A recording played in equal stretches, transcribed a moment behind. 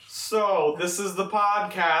So, this is the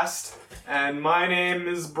podcast, and my name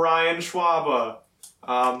is Brian Schwaba.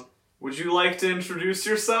 Would you like to introduce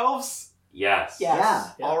yourselves? Yes.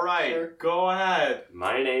 Yeah. All right, sure. Go ahead.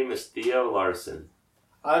 My name is Theo Larson.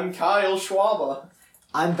 I'm Kyle Schwaba.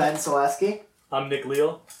 I'm Ben Selesky. I'm Nick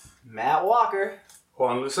Leal. Matt Walker.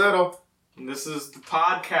 Juan Lucero. And this is the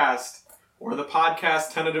podcast, or the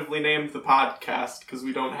podcast tentatively named the podcast, because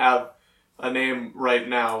we don't have a name right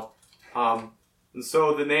now. And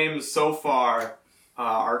so the names so far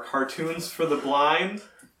are Cartoons for the Blind,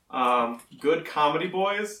 Good Comedy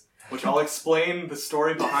Boys, which I'll explain the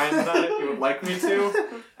story behind that if you would like me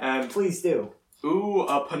to, and Please do. Ooh,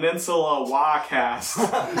 a Peninsula Wacast.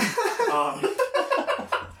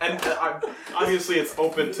 Obviously it's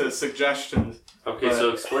open to suggestions. Okay, But- so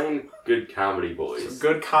explain Good Comedy Boys.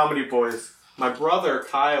 Good Comedy Boys. My brother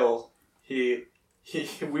Kyle, we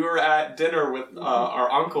were at dinner with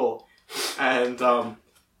our uncle, and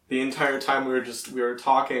the entire time we were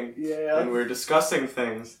talking and we were discussing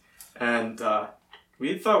things, and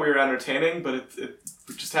we thought we were entertaining, but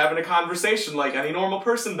we're just having a conversation like any normal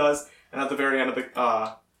person does. And at the very end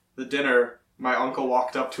of the dinner, my uncle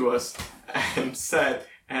walked up to us and said,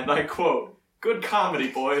 and I quote, "Good comedy,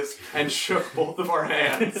 boys," and shook both of our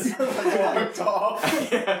hands. Walked off.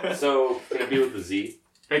 Yeah. So, can it be with the Z?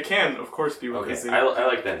 It can, of course, be with Okay, a Z. I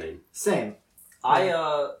like that name. Same.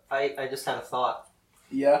 I just had a thought.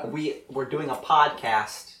 Yeah. We're doing a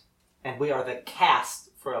podcast, and we are the cast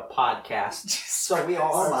for a podcast. So we Oh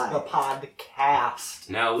are my. the podcast.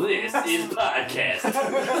 Now this is podcast.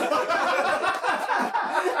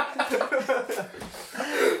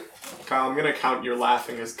 Kyle, I'm gonna count your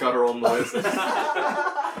laughing as guttural noises.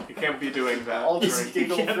 You can't be doing that. I'll just during-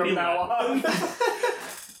 giggle from now on.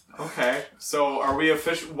 Okay, so are we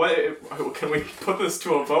official? What can we put this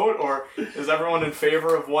to a vote, or is everyone in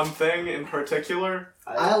favor of one thing in particular?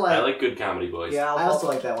 I I like. like Good Comedy Boys. Yeah, I also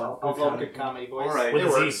like that one. I'll vote Good Comedy Boys. All right, With it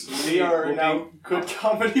a Z. works. We are We'll now be good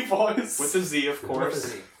comedy boys. with a Z, of With course, a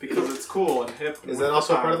Z. because it's cool and hip. Is that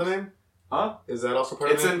also part of the name? Huh? Is that also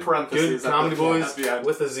part It's of the in name? parentheses. Good Comedy Boys At the end.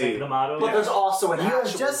 with a Take Z. the motto. But there's also an You have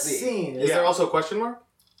actual just Z. seen. Is there also a question mark?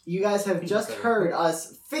 You guys have just heard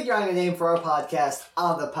us figure out a name for our podcast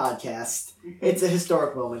on the podcast. It's a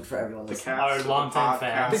historic moment for everyone The listening. cast Our of the longtime podcast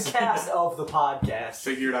fans. The cast of the podcast.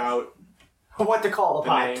 figured out What to call the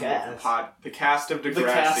the name of podcast. the cast of The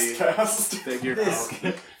Degrassi cast. figured This-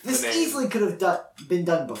 out This the name. easily could have been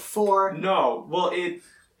done before. No, well, it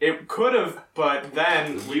could have, but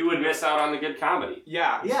then You would miss out on the good comedy.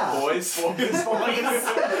 yeah, Yeah. boys, With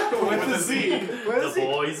a Z. The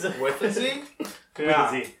boys. With a Z?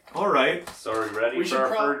 Yeah. With a Z. All right. So are we ready We for should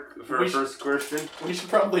our we should- first question? We should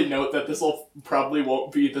probably note that this probably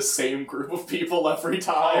won't be the same group of people every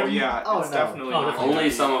time. Oh yeah, Oh, it's no. definitely Oh, not definitely. Only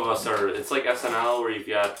some of us are. It's like SNL where you've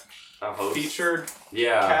got a host. featured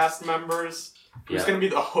Yeah. cast members. Who's Yeah. gonna be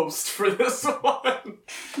the host for this one?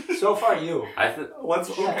 So far, you. I think.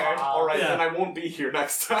 Okay, all right, Yeah. then I won't be here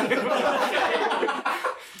next time.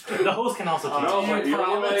 The host can also teach. No, you but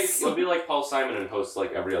promise? you'll be like Paul Simon and host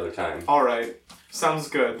like every other time. All right, sounds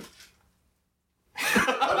good.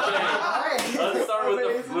 Alright. Let's start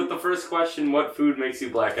with the first question. What food makes you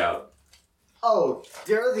black out? Oh,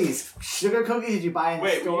 there are these sugar cookies that you buy in the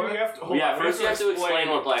Wait, store. you have to. Hold Yeah, on, first you have to explain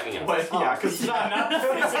what blacking out is. Yeah, because not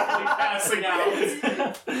physically passing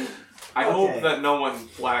out. I Okay. hope that no one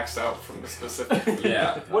blacks out from the specific.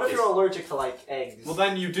 Yeah. What if you're allergic to, like, eggs? Well,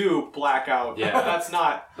 then you do black out. Yeah. But that's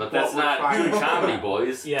not. But that's what we're not trying good to- comedy,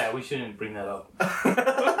 boys. Yeah, we shouldn't bring that up.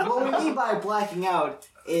 What we mean by blacking out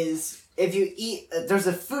is if you eat, there's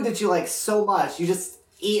a food that you like so much, you just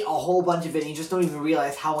eat a whole bunch of it and you just don't even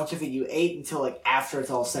realize how much of it you ate until like after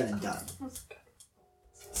it's all said and done.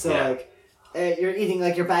 So Yeah. like, you're eating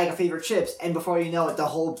like your bag of favorite chips and before you know it, the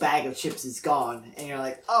whole bag of chips is gone and you're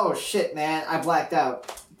like, oh shit man, I blacked out.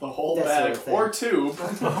 The whole That bag sort of thing. or tube.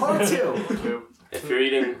 Or two. If you're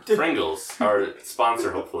eating Pringles, our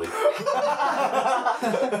sponsor, hopefully.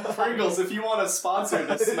 Pringles, if you want to sponsor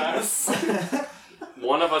this mess.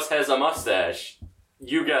 One of us has a mustache.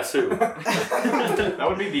 You guess who? That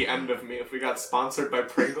would be the end of me if we got sponsored by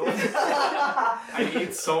Pringles. I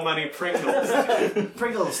eat so many Pringles.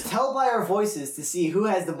 Pringles, tell by our voices to see who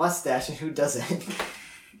has the mustache and who doesn't.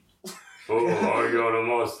 Oh, I got a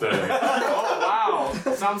mustache. Oh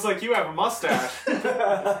wow! Sounds like you have a mustache.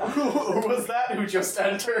 Who was that who just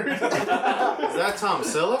entered? Is that Tom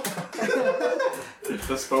Selleck?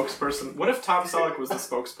 The spokesperson. What if Tom Selleck was the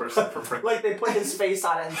spokesperson for Pringles? Like, they put his face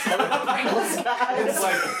on it instead of the Pringles guy. It's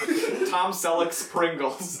like Tom Selleck's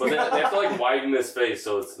Pringles. But they have to like widen his face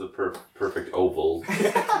so it's the perfect oval.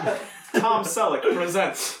 Tom Selleck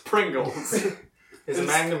presents Pringles. Is it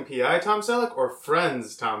Magnum PI Tom Selleck or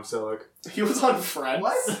Friends Tom Selleck? He was on Friends.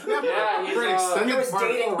 What? Yeah, he's for an He extended was part.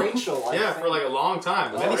 dating Rachel. I Yeah, think. for like a long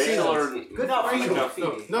time. Many Rachel seasons. or Good for Rachel. No,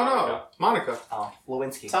 Phoebe. No, Monica. Oh,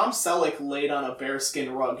 Lewinsky. Tom Selleck laid on a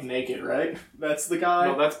bearskin rug naked, right? That's the guy?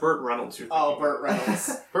 No, that's Burt Reynolds. You're Oh, thinking. Burt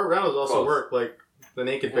Reynolds. Burt Reynolds also Close. worked like the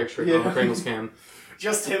naked picture Yeah. on the Pringles can.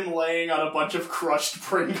 Just him laying on a bunch of crushed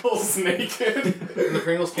Pringles naked. And the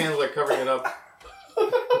Pringles can's like covering it up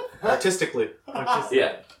artistically.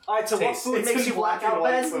 Yeah. Alright, so what Taste. food It's makes in you black black and out,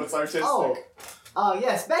 white, Ben? so it's artistic.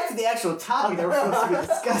 Yes, back to the actual topic that we're supposed to be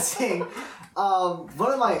discussing.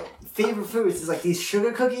 One of my favorite foods is like these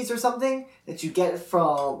sugar cookies or something that you get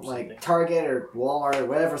from like Target or Walmart or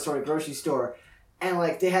whatever sort of grocery store. And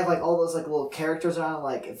like they have like all those like little characters around,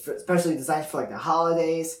 like especially designed for like the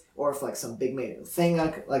holidays or for like some big made thing.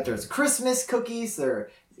 Like there's Christmas cookies,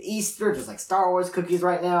 there's Easter, there's like Star Wars cookies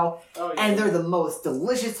right now. Oh, yeah. And they're the most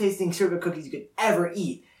delicious tasting sugar cookies you could ever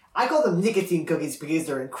eat. I call them nicotine cookies because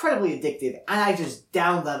they're incredibly addictive, and I just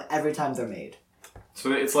down them every time they're made.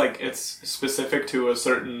 So it's like it's specific to a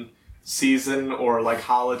certain season or like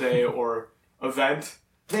holiday or event.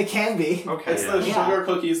 They can be. Okay. It's Yeah. those Yeah. sugar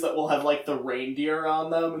cookies that will have like the reindeer on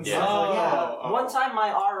them and Yeah. stuff like Yeah. that. Oh. One time my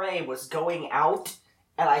RA was going out,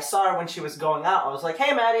 and I saw her when she was going out. I was like,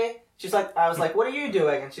 "Hey, Maddie." I was like, "What are you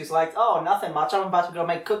doing?" And she's like, "Oh, nothing much. I'm about to go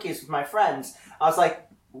make cookies with my friends." I was like,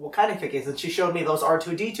 "What kind of cookies?" And she showed me those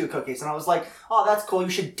R2D2 cookies, and I was like, "Oh, that's cool. You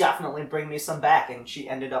should definitely bring me some back." And she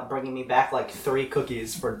ended up bringing me back like 3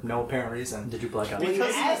 cookies for no apparent reason. Did you black out? Because You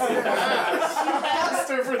asked her. you asked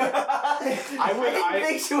her for that. I would. didn't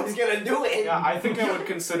think she was gonna do it. Yeah, I think I would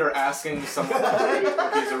consider asking someone to eat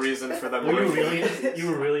cookies a reason for them. Were you to really?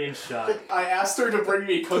 You were really in shock. I asked her to bring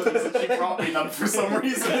me cookies and she brought me them for some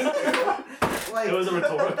reason. Like, It was a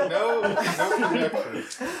rhetorical. No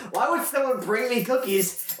projections. why would someone bring me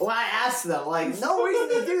cookies when I ask them? Like, no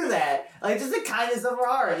reason to do that. Like, just the kindness of her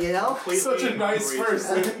heart, you know? Such a nice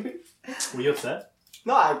person. Were you upset?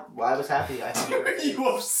 No, I was happy. I think You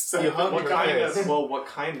upset. You hung What her kind face. of? Well, what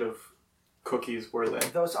kind of cookies were they?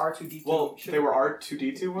 those R2D2. Well, they were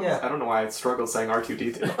R2D2 ones. Yeah. I don't know why I struggled saying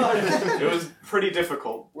R2D2. It was pretty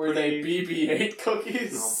difficult. Were they Pretty- BB-8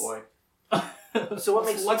 cookies? Oh boy. So what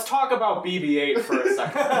makes Let's talk about BB-8 for a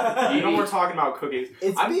second. You know we're talking about cookies.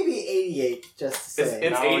 It's I'm- BB-88, just to It's say.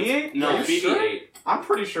 88? No, Are you it's sure? BB-8. I'm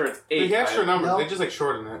pretty sure it's 8. The extra right? numbers, No. they just like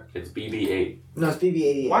shorten it. It's BB-8. No, it's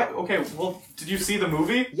BB-88. Why? Okay, well, did you see the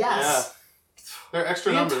movie? Yes. They're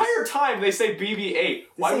extra The numbers. entire time they say BB-8.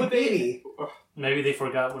 Why would they? BB? Maybe they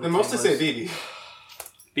forgot what They the mostly thing say was.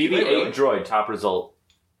 BB. BB-8 Really? droid, top result.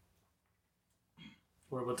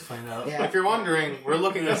 We're about to find out. Yeah. If you're wondering, we're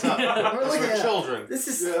looking this up. We're It's looking for it up. children. This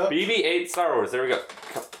is... Yeah. BB-8 Star Wars, there we go.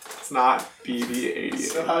 It's not BB-88.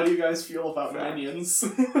 So how do you guys feel about Minions?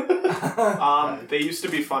 They used to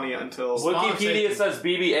be funny until... Wikipedia says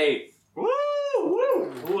BB-8. Woo!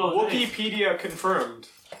 Woo! Whoa, Wikipedia confirmed.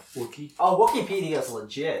 Wookie. Oh, Wikipedia's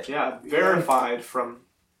legit. Yeah, verified from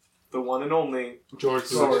the one and only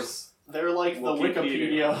George Lucas. source. They're like the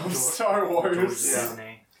Wikipedia. Wikipedia of Star Wars.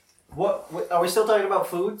 Disney. What? Are we still talking about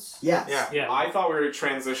foods? Yes. Yeah. Yeah. I thought we were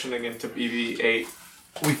transitioning into BB-8,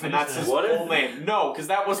 we and that's his What if- full name. No, because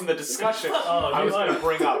that wasn't the discussion Oh, I was you going to are.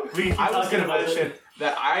 bring up. We keep I was talking going to about mention it.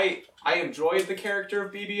 that I enjoyed the character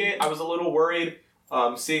of BB-8. I was a little worried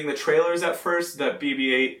seeing the trailers at first that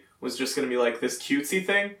BB-8 was just going to be like this cutesy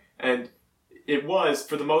thing, and it was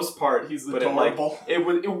for the most part. He's but adorable. it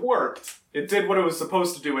worked. It did what it was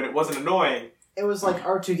supposed to do, and it wasn't annoying. It was like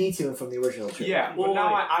R2-D2 from the original trilogy. Yeah, but Well,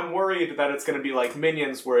 now wait. I'm worried that it's going to be like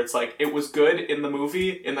Minions, where it's like it was good in the movie,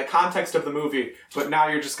 in the context of the movie, but now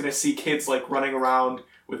you're just going to see kids like running around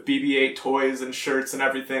with BB-8 toys and shirts and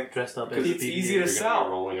everything. Dressed up Because as it's BB-8. easy to You're gonna sell. be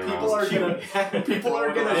rolling around. People are gonna people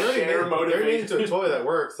are gonna They're share made motivation. into a toy that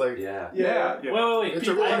works. Like, Yeah. Yeah, Wait, wait, wait. It's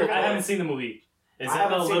a I, really I haven't seen the movie. Is I that the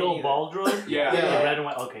haven't seen it little either. ball droid? Yeah. Yeah. The red and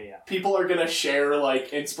white. Okay, yeah. People are gonna share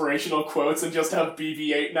like inspirational quotes and just have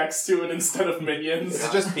BB-8 next to it instead of Minions. is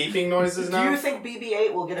it just beeping noises Do now? you think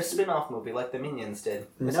BB-8 will get a spin-off movie like the Minions did?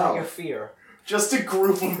 Is No. that your fear? Just a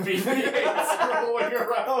group of BB-8s rolling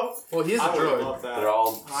around. Well, he is a I would droid. love that. They're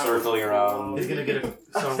all I would circling love around. He's gonna get a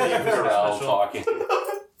some They're all special. talking.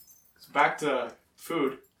 Back to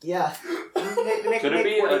food. Yeah. Could it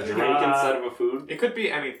be a drink instead of a food? It could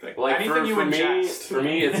be anything. Like anything you for me, ingest. for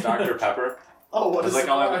me, it's Dr. Pepper. Oh, what a It's like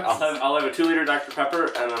surprise. I'll have a 2-liter Dr. Pepper,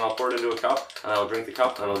 and then I'll pour it into a cup, and I'll drink the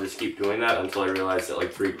cup, and I'll just keep doing that until I realize that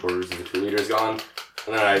like 3/4 of the 2 liters gone,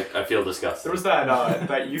 And then I feel disgusted. There was that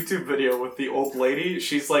that YouTube video with the old lady.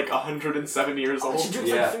 She's like 107 years old. She drinks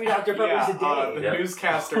Yeah. like 3 Dr. Peppers a day. The Yep.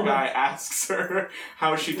 newscaster guy asks her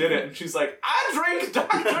how she did it, and she's like, "I drink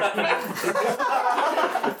Dr. Pepper."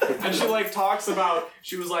 And she like talks about,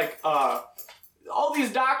 she was like, all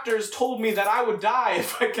these doctors told me that I would die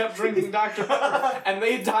if I kept drinking Dr. Pepper, and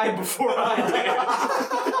they died before I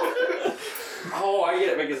did. Oh, I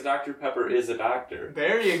get it because Dr. Pepper is a doctor.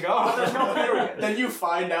 There you go. There's no period. Then you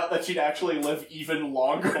find out that she'd actually live even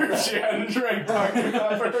longer if she hadn't drank Dr.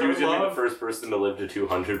 Pepper. She was going to be the first person to live to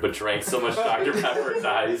 200, but drank so much Dr. Pepper it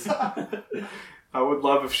dies. I would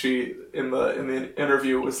love if she in the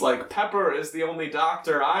interview was like, "Pepper is the only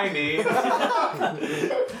doctor I need."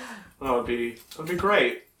 That'd be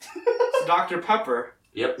great. So Dr. Pepper.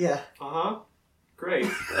 Yep. Yeah. Great.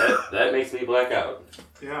 That makes me black out.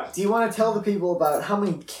 Yeah. Do you want to tell the people about how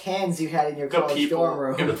many cans you had in your The college people. dorm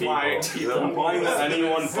room? Implying Implying that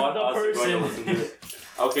anyone but us are going to listen to it.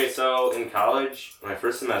 Okay, so in college, my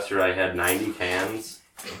first semester, I had 90 cans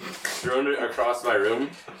thrown across my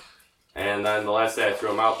room. And then the last day I threw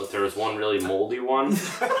them out, but there was one really moldy one.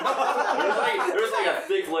 there was like a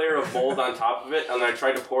thick layer of mold on top of it, and I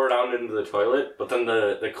tried to pour it out into the toilet, but then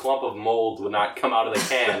the clump of mold would not come out of the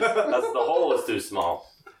can, as the hole was too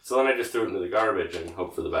small. So then I just threw it into the garbage and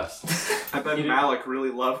hoped for the best. I bet Malik really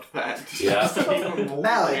loved that. Yeah.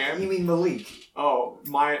 Malik, you mean Malik. Oh,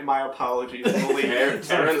 my apologies, Malik.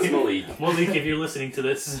 Terrence Malik. Malik, if you're listening to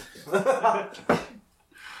this.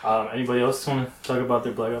 Anybody else want to talk about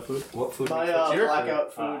their blackout food? What food? My What's your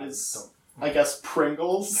blackout food is, I guess,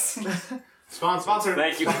 Pringles. Sponsor.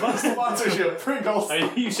 Thank you. Sponsorship, Pringles.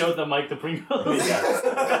 You showed the mic the Pringles.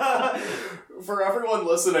 For everyone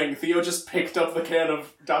listening, Theo just picked up the can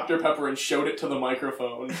of Dr. Pepper and showed it to the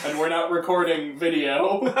microphone. And we're not recording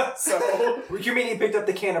video, so... What do you mean he picked up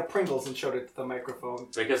the can of Pringles and showed it to the microphone?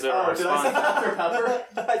 Because there Oh, are did I say Dr.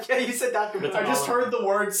 Pepper? Yeah, you said Dr. Pepper. I just heard the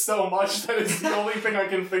word so much that it's the only thing I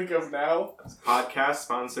can think of now. Podcast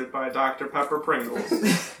sponsored by Dr. Pepper Pringles.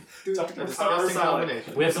 Dr. Pepper. Disgusting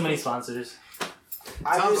combination. We have so many sponsors.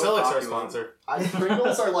 Tom just- Selleck's our sponsor.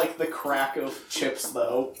 Pringles are like the crack of chips,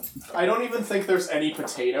 though. I don't even think there's any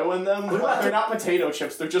potato in them. They're not potato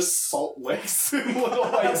chips, they're just salt licks in little,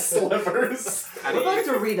 like, slivers. What about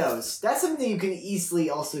Doritos? That's something you can easily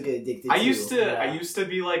also get addicted to. I used to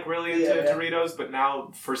be like really into Yeah. Doritos, but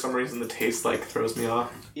now for some reason the taste like throws me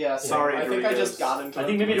off. Yeah, Sorry, I think I Doritos. just got into I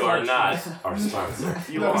think maybe You it's are like- not our sponsor.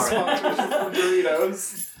 You no are. sponsorship for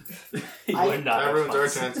Doritos. You I- are not That ruins our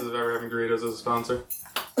sponsor. chances of ever having Doritos as a sponsor.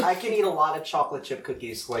 I can eat a lot of chocolate chip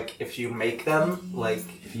cookies, like, if you make them, like,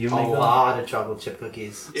 You a make them? lot of chocolate chip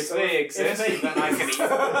cookies. If So they if exist, they- then I can eat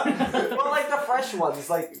them. Well, like the fresh ones,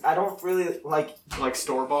 like, I don't really, like, Like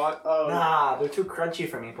store bought. Oh, nah, they're too crunchy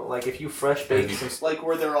for me, but, like, if you fresh bake some... like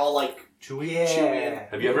where they're all like Chewy. Yeah. chewy.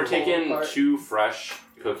 Have you ever taken Apart. 2 fresh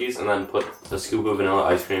cookies and then put a scoop of vanilla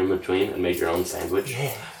ice cream in between and made your own sandwich?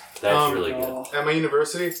 Yeah. That's really good. Oh. At my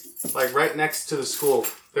university, like right next to the school,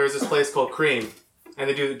 there's this place called Cream, and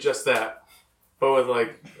they do just that. But with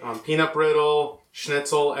like peanut brittle,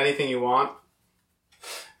 schnitzel, anything you want.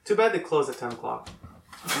 Too bad they close at 10 o'clock.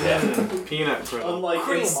 Yeah. Peanut brittle. Unlike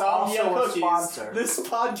Cream, Insomnia also a Cookies, sponsor. this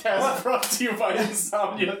podcast brought to you by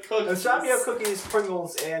Insomnia Cookies. Insomnia Cookies,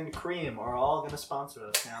 Pringles, and Cream are all gonna sponsor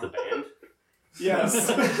us The now. band? Yes.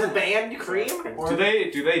 The band Cream? Or Do they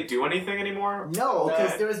do anything anymore? No,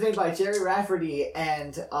 because it was made by Jerry Rafferty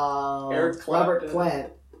and Eric Robert Clapton.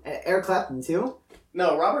 Plant. Eric Clapton, too?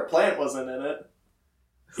 No, Robert Plant wasn't in it.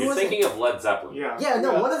 Who You're was thinking of Led Zeppelin. Yeah. Yeah,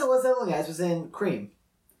 no, Yeah. one of the Led Zeppelin guys was in Cream.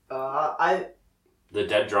 The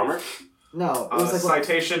dead drummer? No, it was like...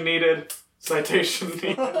 Citation needed. Citation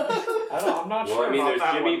needed. I'm not Well, sure I mean, about there's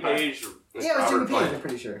that Jimmy one, but- Page. Yeah, it was Robert Jimmy Page, Plant. I'm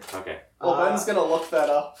pretty sure. Okay. Well, Ben's gonna look that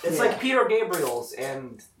up. It's Yeah. like Peter Gabriel's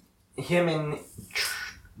and him and...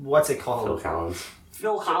 What's it called? Phil Collins.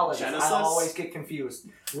 Phil Collins. Genesis? I always get confused.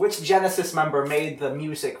 Which Genesis member made the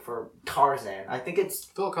music for Tarzan? I think it's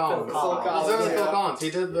Phil Collins. Phil Collins. Phil He's Collins, Phil yeah. Collins. He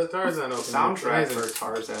did the Tarzan opening. Soundtrack Amazing. for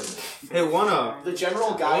Tarzan. Hey, won a... The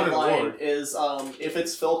general Won an guideline award. is if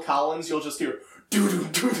it's Phil Collins, you'll just hear doo doo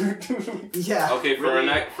doo doo doo. Yeah. Okay, for Really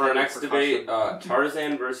our next percussion. debate,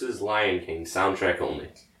 Tarzan versus Lion King, soundtrack only.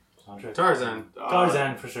 Tarzan.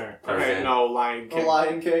 Tarzan for sure. Okay, Tarzan. no, Lion The King.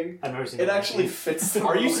 Lion King. I've never seen. It the Lion actually King. fits the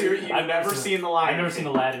Are you movie. serious? You've I've never never seen The Lion I've never King? seen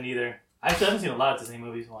Aladdin either. Actually, I haven't seen a lot of Disney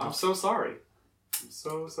movies. Wow. I'm so sorry. I'm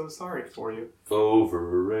so sorry for you.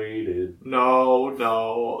 Overrated. No.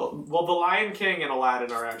 Well, The Lion King and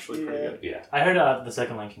Aladdin are actually pretty Yeah. good. Yeah. I heard the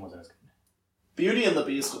second Lion King wasn't as good. Beauty and the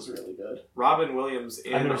Beast was really good. Robin Williams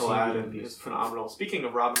I've in never seen Aladdin Beauty and the is phenomenal. Speaking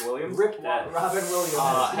of Robin Williams, That- Robin Williams.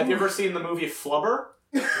 have you ever seen the movie Flubber?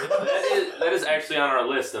 that is actually on our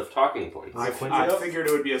list of talking points. I figured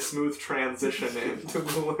it would be a smooth transition into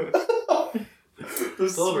the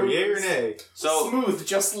Silver, yay or nay? So, Smooth,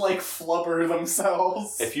 just like Flubber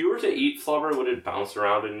themselves. if you were to eat flubber, would it bounce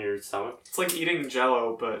around in your stomach? It's like eating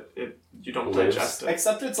Jello, but you don't Lives. digest it.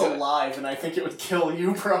 Except it's alive, and I think it would kill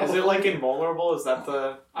you, probably. Is it like invulnerable? Is that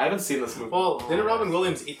the? I haven't seen this movie. Well, didn't Robin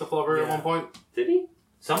Williams eat the flubber at one point? Did he?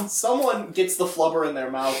 Someone gets the flubber in their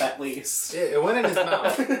mouth, at least. It went in his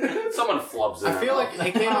mouth. Someone flubs in I their feel mouth. like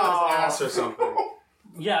it came out of his ass or something.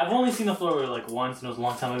 Yeah, I've only seen the Flubber like once, and it was a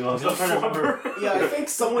long time ago. I'm trying to remember. Yeah, I think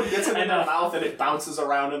someone gets it in their mouth and it bounces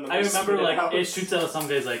around and then I they remember spit like out. it shoots out of some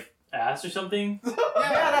guy's like ass or something. Yeah,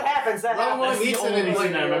 that happens. That Robin happens. Williams eats it and only like,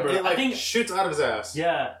 scene I remember. it I like think- shoots out of his ass.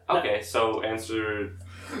 Yeah. Okay, so answer.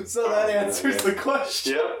 So that answers the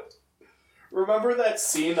question. Yep. Remember that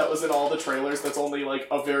scene that was in all the trailers that's only like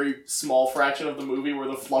a very small fraction of the movie where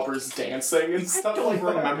the flubber's dancing and stuff like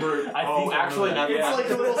that? remember. I think I actually, remember not It's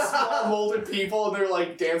like little small molded people and they're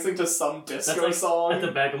like dancing to some That's disco like song. at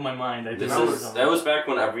the back of my mind. I This remember is something. that was back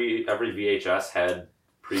when every VHS had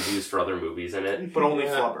previews for other movies in it. but only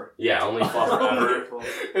Yeah. Flubber. Yeah, only flubber ever.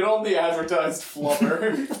 It only advertised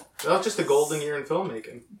flubber. That was just a golden year in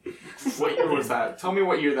filmmaking. What year was that? Tell me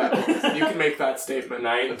what year that was. You can make that statement.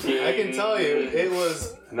 19. I can tell you, it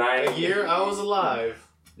was a year I was alive.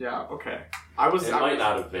 Yeah. Okay. I was. It I might was-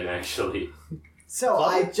 not have been actually. So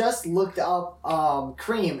I just looked up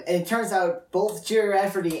Cream, and it turns out both Jerry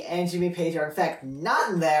Rafferty and Jimmy Page are in fact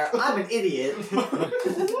not in there. I'm an idiot.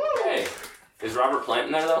 Hey, is Robert Plant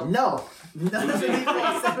in there though? No, none of the people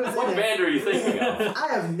I said was What in it. band are you thinking of? I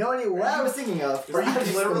have no idea what I was thinking of. Were you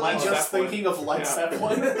literally Led just Zeppelin. thinking of Led Yeah.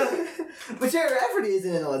 Zeppelin? But Jerry Rafferty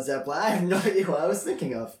isn't in Led Zeppelin. I have no idea what I was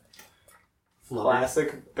thinking of.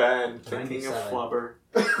 Classic band thinking of 97. Flubber.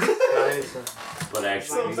 But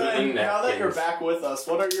actually, So Ben, moving now that you're napkins. back with us,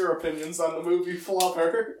 what are your opinions on the movie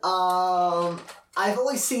Flubber? I've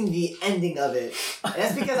only seen the ending of it. And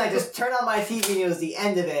that's because I just turned on my TV and it was the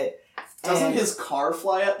end of it. Doesn't And- his car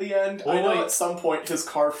fly at the end? Well, I know wait. at some point his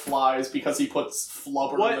car flies because he puts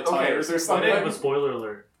flubber What? in the Okay. tires or I something. didn't have a spoiler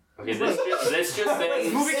alert. Okay, this just The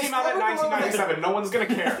ends. movie came out in 1997. No one's gonna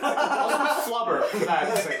care. What's Flubber?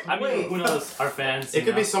 That's it. I mean, Wait. who knows? Our fans. It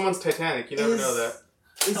could be someone's Titanic, you never know that.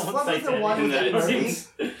 Is Someone's Flubber the Titanic one in with that. Eddie Murphy?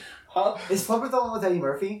 Seems- Huh? Is Flubber the one with Eddie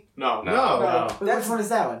Murphy? No. No. No. Wait, which one is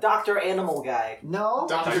that one? Dr. Animal Guy. No?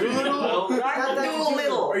 Dr. Dolittle? Dr.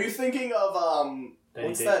 Dolittle. Are you thinking of Daddy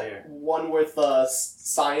what's Take that Care. one with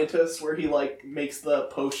scientist where he like makes the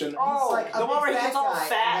potion? Oh, like a the one where big he gets fat all guy,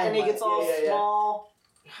 fat and he and gets all yeah. small.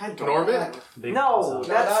 I don't Norbit? Big No, awesome.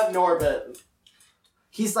 No, not Norbit.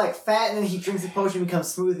 He's like fat and then he drinks the potion and becomes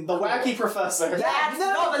smooth and The cool. wacky professor. That's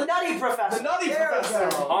no. the Nutty Professor. The nutty There we professor.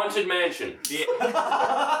 go. Haunted Mansion.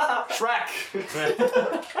 Shrek.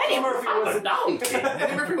 Eddie Murphy was a donkey.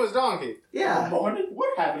 Eddie Murphy was Donkey. Yeah. Morning,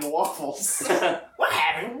 we're having waffles. What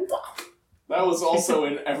happened? That was also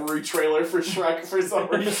in every trailer for Shrek for some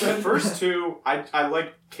The reason. first two, I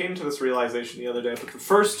like came to this realization the other day, but the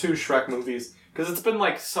first two Shrek movies, because it's been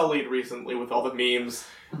like sullied recently with all the memes.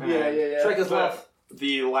 Yeah. Shrek is the, left.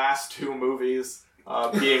 the last two movies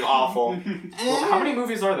being awful. Well, how many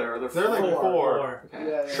movies are there? Are there They're like Four. four. Okay.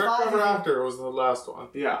 Yeah. Shrek Forever After was the last one.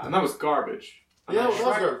 Yeah, and that was garbage. And Yeah, then it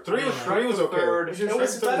was Shrek- good. Three was the okay. third. It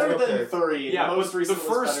was Shrek better was than okay. 3. Yeah, the most but the recent was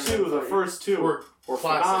first better two, than the 3. first two Were were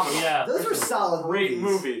classics. phenomenal. Yeah. Those were solid Great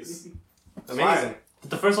movies. movies. Amazing. Did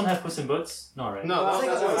the first one have Puss in Boots? No, right? No, Well, that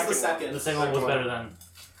that was the The second. second one was better than.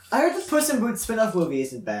 I heard the Puss in Boots spin-off movie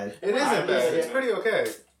isn't bad. it isn't bad. It's pretty okay.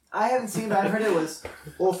 I haven't seen it, but I've heard it was,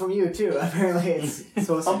 well, from you too. Apparently it's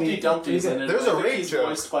supposed to be Humpty Dumpty's pretty in good. it. There's a I think rape he's joke.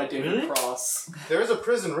 voiced by David Really? Cross. There's a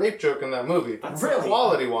prison rape joke in that movie. Really?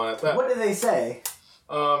 Quality one at that. What did they say?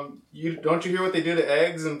 You don't you hear what they do to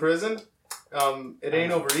eggs in prison? It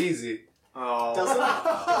ain't over easy. Oh.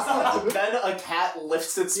 Doesn't then a cat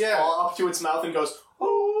lifts its Yeah. paw up to its mouth and goes,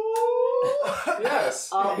 "Ooh." Yes.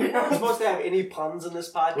 We weren't supposed to have any puns in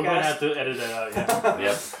this We're gonna have podcast. to edit that out. Yeah.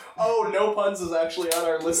 Yep. Oh, no puns is actually on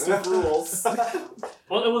our list of rules.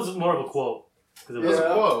 Well, it was more of a quote. 'Cause it It's was.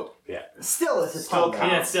 a quote. Still, it's a Still pun.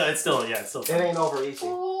 Yeah, it's still. It ain't over easy.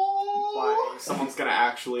 Why? Someone's gonna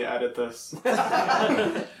actually edit this.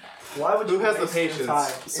 Why would Who you has the waste your patience?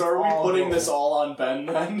 time? So are we putting this all on Ben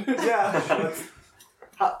then? Yeah.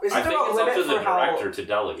 Isn't I there think a it's up limit to the for how? director to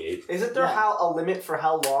delegate. Isn't there Yeah. a limit for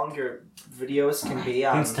how long your videos can be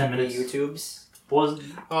on it's 10 the minutes. YouTubes? Was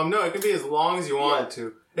No, it can be as long as you want it to.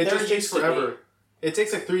 It There just takes used to be. forever. It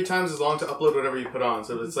takes like 3 times as long to upload whatever you put on.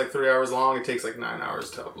 So if it's like 3 hours long, it takes like 9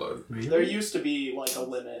 hours to upload. Really? There used to be like a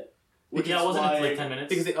limit. Yeah, wasn't it like 10 minutes?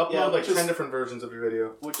 Because they upload like 10 different versions of your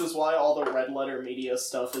video. Which is why all the Red Letter Media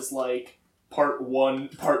stuff is like part 1,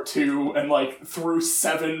 part 2, and like through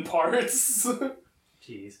 7 parts.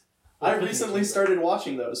 Jeez. I recently started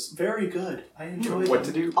watching those. Very good. I enjoyed What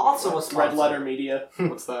them. to do? Also a sponsor. Red Letter Media.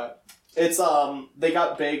 What's that? It's they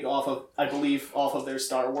got big off of, I believe, off of their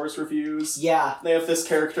Star Wars reviews. Yeah. They have this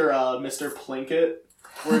character, Mr. Plinkett,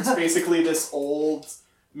 where it's basically this old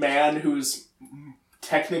man who's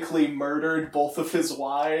technically murdered both of his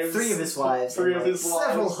wives. 3 of his wives. Three and, of his wives.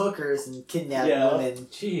 Several hookers and kidnapped Yeah. women.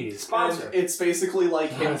 Jeez. Sponsor. And it's basically like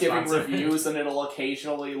him giving Sponsor. reviews, and it'll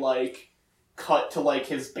occasionally like cut to like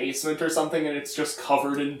his basement or something, and it's just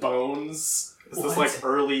covered in bones. Is this like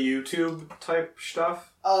early YouTube type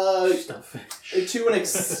stuff? Stuff. To an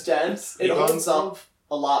extent, it holds up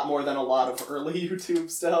a lot more than a lot of early YouTube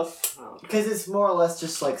stuff. Oh, okay. Because it's more or less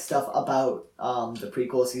just like stuff about the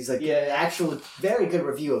prequels. He's like an actual very good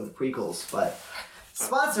review of the prequels, but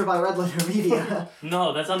sponsored by Red Letter Media.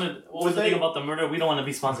 No, that's on the. What was the thing about the murder? We don't want to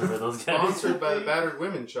be sponsored by those guys. Sponsored by the Battered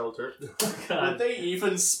Women Shelter. Would they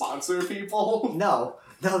even sponsor people? No,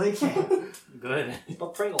 they can't. Good.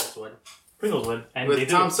 But Pringles would. Pringles would. And With they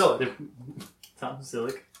do. Tom Selleck. They're- Tom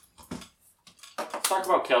Selleck. Let's talk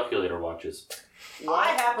about calculator watches. I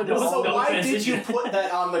happen to That was So no why did you transition. put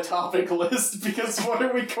that on the topic list? Because what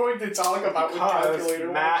are we going to talk about with Because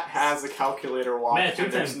calculator Matt watches? has a calculator watch, Matt,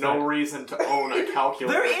 and there's sometimes no that- reason to own a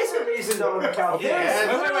calculator. There is a reason to own a calculator. There's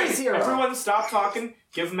Wait, literally wait. zero. Everyone stop talking.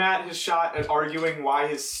 Give Matt his shot at arguing why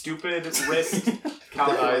his stupid wrist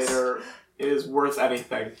calculator is worth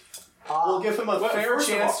anything. We'll give him a Well, fair first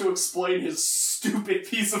of chance all- to explain his stupid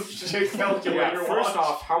piece of shit calculator Yeah, first watch.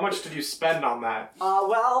 off, how much did you spend on that?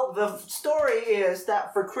 Well, the story is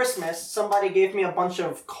that for Christmas, somebody gave me a bunch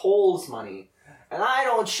of Kohl's money. And I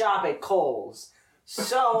don't shop at Kohl's.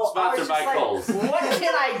 So, I was Sponsored just by like, Kohl's. what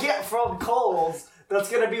can I get from Kohl's that's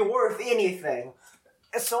going to be worth anything?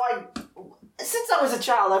 So since I was a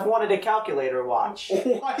child, I've wanted a calculator watch.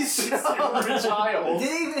 Why since you were a child?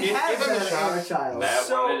 Didn't even Give have him a that shot. as a child. Matt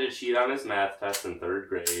So- wanted to cheat on his math test in 3rd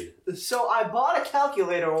grade. So I bought a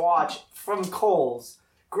calculator watch from Kohl's.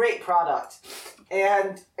 Great product.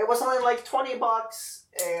 And it was only like $20,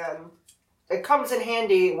 and it comes in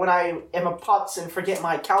handy when I am a putz and forget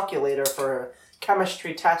my calculator for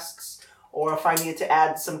chemistry tests, or if I need to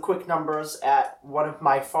add some quick numbers at one of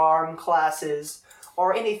my farm classes,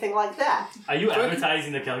 or anything like that. Are you Quick-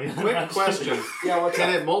 advertising the calculator? Quick question. Yeah, what's Can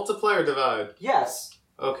up? it multiply or divide? Yes.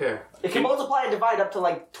 Okay. It can multiply and divide up to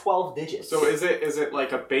like 12 digits. So is it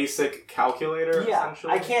like a basic calculator? yeah,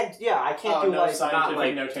 essentially? I can't Oh, do no like scientific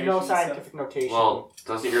like- notation. no and stuff. scientific notation. Well,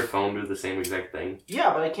 doesn't your phone do the same exact thing?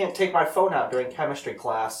 Yeah, but I can't take my phone out during chemistry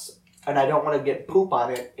class, and I don't want to get poop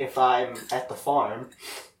on it if I'm at the farm.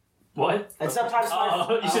 What? And sometimes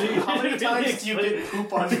Oh, you should How many times do you get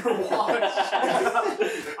poop on your watch?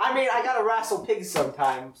 I mean, I gotta wrestle pigs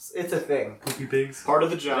sometimes. It's a thing. Poopy pigs. Part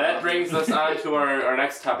of the job. That brings us on to our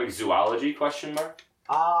next topic, zoology, question mark?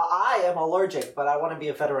 I am allergic, but I want to be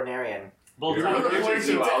a veterinarian. Both You're times. allergic Allergic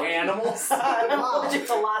to zoology? animals? I'm allergic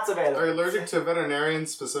to lots of Are you animals. allergic to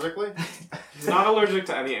veterinarians specifically? He's not allergic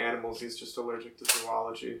to any animals. He's just allergic to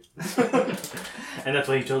zoology. And that's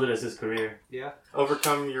why he chose it as his career.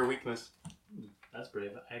 Overcome your weakness. That's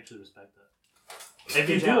brave. I actually respect that. If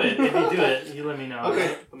you do it, you let me know.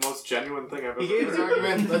 Okay. The most genuine thing I've ever He gave his heard.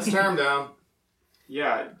 argument. Let's tear him down.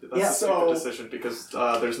 Yeah, that's Yeah, a stupid decision because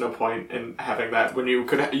there's no point in having that when you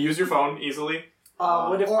could use your phone easily.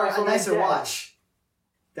 What if Or my a phone is nicer dead? watch.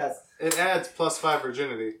 That's It adds +5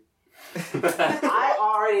 virginity. I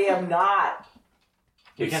already am not.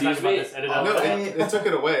 We can't talk Excuse about me? this. Edit No, out. it took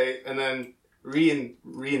it away and then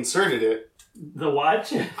reinserted it. The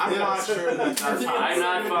watch? I'm not sure that that's I'm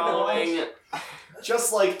not following.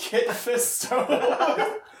 Just like Kit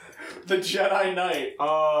Fisto. The Jedi Knight.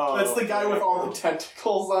 Oh, That's the guy with all the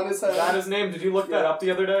tentacles on his head. Is that his name? Did you look that up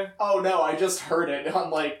the other day? Oh no, I just heard it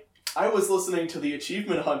on like I was listening to the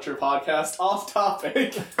Achievement Hunter podcast off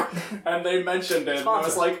topic and they mentioned it and I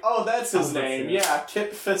was like, oh that's his name. Yeah,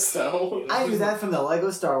 Kit Fisto. I knew that from the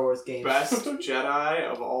Lego Star Wars game. Best Jedi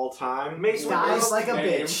of all time. Mace Dies Windu. like a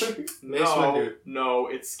Name. bitch. Mace No, Windu. no,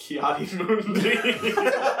 it's Kiadi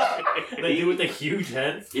Mundi. The dude with the huge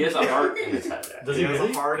head? He has a heart in his head. Does He he has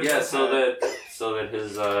really? a heart in Yeah, his so head. that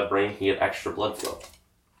his brain can get extra blood flow.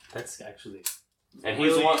 That's actually... And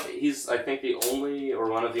Really? he's I think the only or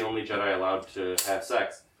one of the only Jedi allowed to have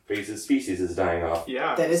sex because his species is dying off.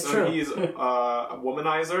 Yeah, That is so true. he's a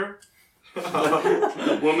womanizer.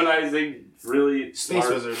 Womanizing really Space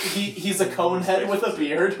smart. wizard. He's a cone head with a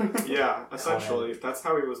beard. Yeah, essentially. That's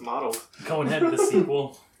how he was modeled. Conehead, the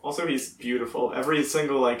sequel. Also, he's beautiful. Every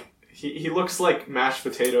single, like, he looks like mashed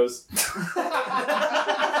potatoes.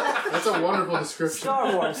 That's a wonderful description.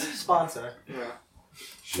 Star Wars sponsor. Yeah.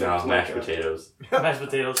 No, mashed potatoes. Mashed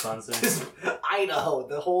potato sponsor. Idaho,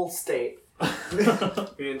 the whole state.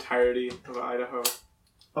 The entirety of Idaho.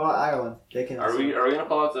 Or Ireland. They can. Are we gonna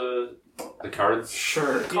pull out the cards?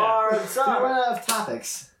 Sure. Cards We up. run out of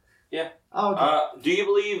topics. Yeah. Oh, okay. Do you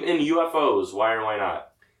believe in UFOs? Why or why not?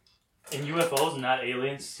 In UFOs, not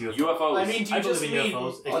aliens. UFOs. I mean, do you I just believe in mean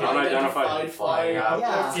UFOs. unidentified flying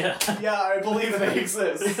objects? Yeah. Yeah. I believe they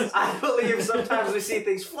exist. I believe sometimes we see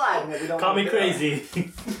things flying that we don't Call know me they're there.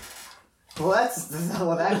 crazy. Well, that's not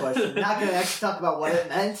what that question. Not gonna actually talk about what it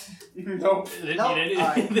meant. Nope. Didn't Nope. need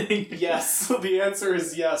Alright. anything. Yes. The answer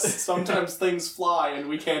is yes. Sometimes things fly and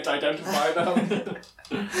we can't identify them.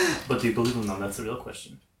 But do you believe in them? That's the real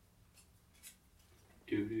question.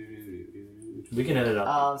 We can edit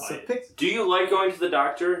out. So pick. Do you like going to the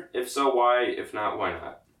doctor? If so, why? If not, why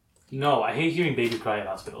not? No, I hate hearing baby cry in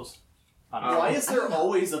hospitals. Why is there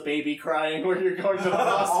always a baby crying when you're going to the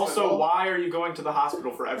hospital? Also, why are you going to the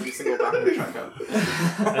hospital for every single doctor checkup?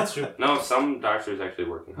 That's true. No, some doctors actually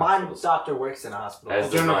work in My hospitals. doctor works in a hospital. As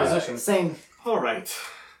does General mine. physician. Same. All right.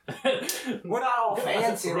 We're not all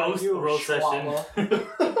fancy like roast, you, roast session.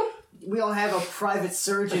 Schwabba. We all have a private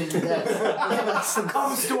surgeon that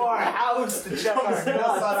Comes to our house to check our Comes to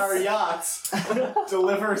us on our nuts. yachts,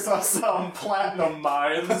 delivers us some platinum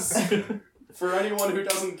mines. For anyone who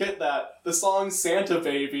doesn't get that, the song Santa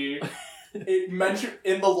Baby, it mentioned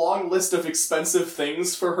in the long list of expensive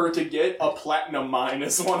things for her to get, a platinum mine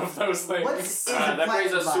is one of those things. What's is a That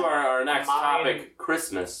brings us to platinum our next Mine. topic,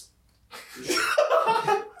 Christmas.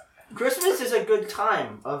 Christmas is a good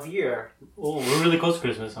time of year. Oh, we're really close to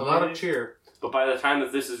Christmas. A lot of cheer. But by the time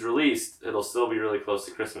that this is released, it'll still be really close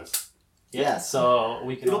to Christmas. Yes. So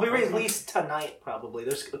we can. It'll be released tonight, probably.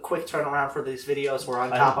 There's a quick turnaround for these videos. We're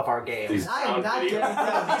on top of our game. These I am not sound getting videos.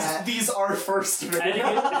 that. These are first Editing,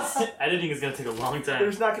 videos. editing is gonna take a long time.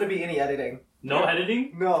 There's not going to be any editing. No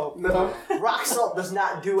editing. No. Rock Salt does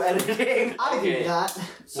not do editing. I Okay. do not. We're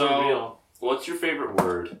So, real. what's your favorite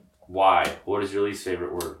word? Why? What is your least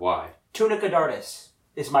favorite word? Why? Tunicadardis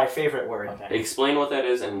is my favorite word. Okay. Explain what that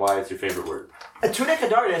is and why it's your favorite word. A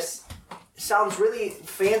tunicadardis sounds really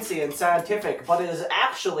fancy and scientific, but it is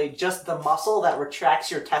actually just the muscle that retracts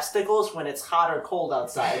your testicles when it's hot or cold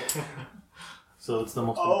outside. So it's the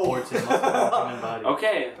most Oh. important muscle in the human body.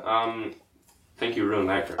 Okay, think you ruined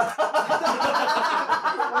that, Chris.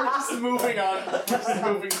 We're just moving on. We're just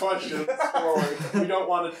moving questions forward. We don't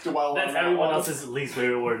want to dwell That's on that everyone one. else's least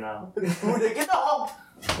favorite word now.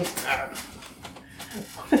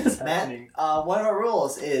 What is Matt, happening? one of our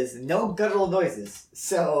rules is no guttural noises.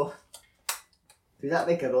 So, do not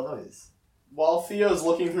make guttural noises. While Theo's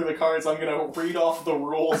looking through the cards, I'm gonna read off the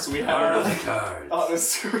rules we have cards. on the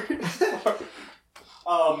screen.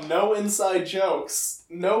 No inside jokes,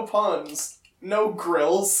 no puns, no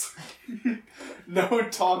grills, no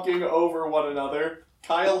talking over one another.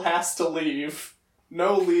 Kyle has to leave.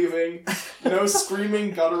 No leaving, no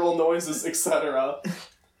screaming guttural noises, etc.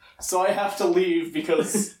 So I have to leave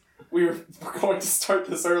because we were going to start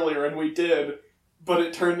this earlier, and we did, but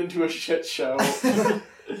it turned into a shit show.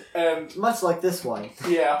 And Much like this one.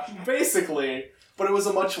 yeah, basically, but it was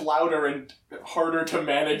a much louder and harder to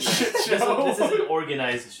manage shit show. This is an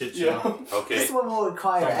organized shit show. Yeah. Okay, This one will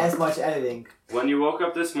require as much editing. when you woke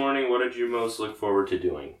up this morning, what did you most look forward to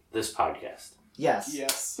doing? This podcast. Yes.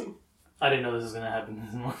 Yes. I didn't know this was gonna happen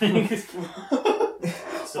this morning.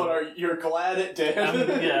 But you're glad it did.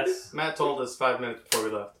 Yes. Matt told us 5 minutes before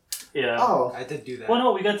we left. Yeah. Oh. I did do that. Well,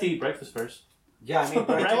 no, we got to eat breakfast first. Yeah, I mean, He told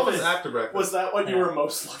us Breakfast. after breakfast. Was that what you Yeah. were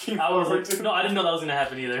most looking I was forward like, to? no, I didn't know that was gonna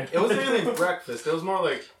happen either. It wasn't really breakfast. It was more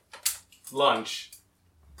like lunch.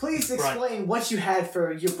 Please explain what you had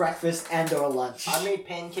for your breakfast and or lunch. I made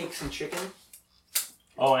pancakes and chicken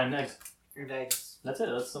Oh, and eggs. and eggs. That's it.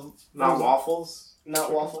 That's some. Not waffles.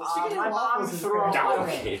 Not waffles. Chicken My and mom waffles is threw out great. my,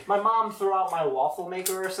 Okay. my mom threw out my waffle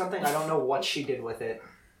maker or something. I don't know what she did with it.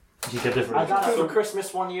 You kept it for. I got it for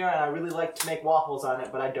Christmas one year, and I really liked to make waffles on it,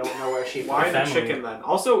 but I don't know where she. Why put it. the family. chicken then?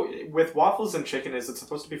 Also, with waffles and chicken, is it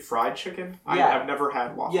supposed to be fried chicken? Yeah. I've never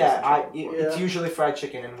had waffles. Yeah, and chicken it's Yeah. usually fried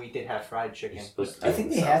chicken, and we did have fried chicken. You're supposed to I do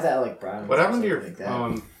think it they so. have that at, like Brownies. What or happened to your something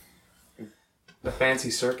like that. the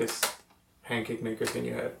fancy circus pancake maker thing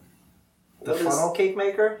you had? The funnel cake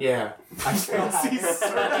maker? Yeah. I still Fancy have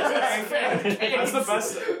That's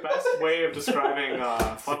the best way of describing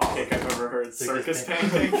funnel cake I've ever heard. Circus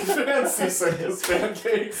pancake. Fancy circus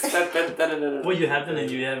pancakes. Well, you have them and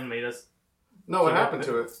you haven't made us No, what happened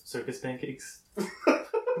to it? circus pancakes.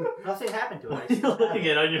 Nothing happened to it. You're looking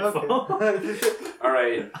at it on your phone. All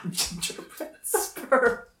right. Gingerbread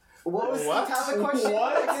sperm. What was What? the topic question?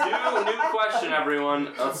 New question,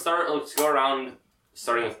 everyone. Let's go around,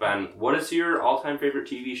 starting with Ben. What is your all-time favorite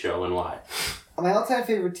TV show and why? My all-time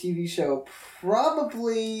favorite TV show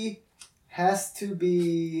probably has to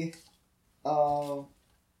be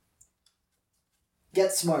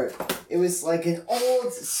Get Smart. It was like an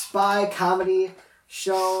old spy comedy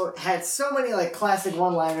show. Had so many like classic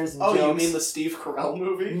one-liners and Oh, jokes. you mean the Steve Carell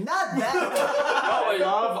movie? Not that one.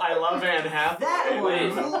 Oh, I love Anne Hathaway. That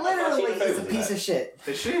Wait, one literally is a piece of shit.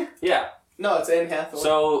 Is she? Yeah. No, it's Anne Hathaway.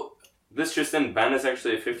 So this just in, Ben is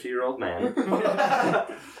actually a 50-year-old man.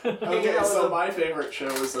 Okay, so my favorite show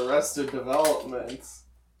is Arrested Development.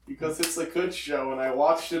 Because it's a good show and I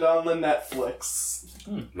watched it on the Netflix.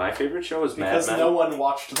 My favorite show is Mad Because Men. no one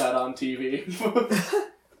watched that on TV.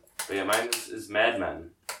 But yeah, mine is Mad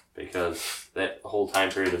Men. Because that whole time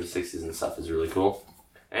period of the 60s and stuff is really cool.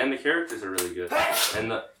 And the characters are really good.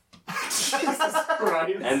 And the Jesus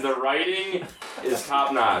Christ. and the writing is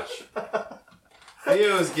top notch.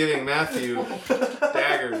 Theo is giving Matthew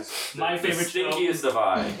daggers. My favorite show. Stinkiest of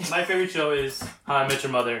eye. My favorite show is How I Met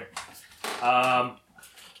Your Mother.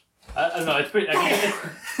 I don't know. It's pretty. I mean,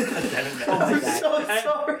 damn it, man. Oh my God. So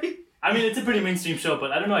sorry. I mean, it's a pretty mainstream show,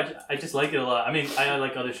 but I don't know. I just like it a lot. I mean, I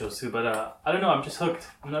like other shows too, but I don't know. I'm just hooked.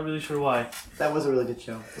 I'm not really sure why. That was a really good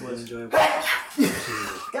show. It was enjoyable. God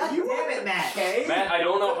damn it, Matt. Matt, I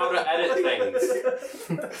don't know how to edit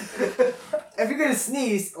things. If you're gonna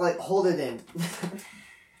sneeze, like, hold it in.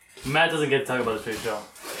 Matt doesn't get to talk about the straight show.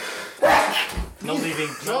 No leaving.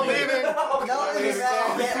 No leaving! No, leave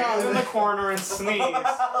that. Stand in the corner and sneeze.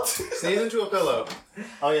 Sneeze into a pillow.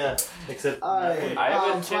 Oh yeah, except. Alright. I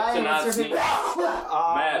have a tip to Brian, not what's your sneeze.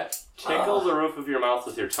 favorite- Matt, tickle the roof of your mouth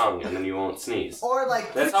with your tongue and then you won't sneeze. Or,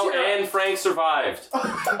 like, That's put how your- Anne Frank survived.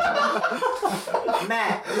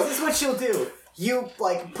 Matt, this is what you'll do. You,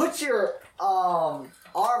 like, put your, arm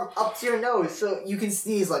up to your nose so you can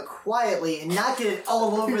sneeze, like, quietly and not get it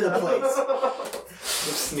all over the place.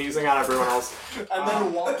 Just sneezing on everyone else. And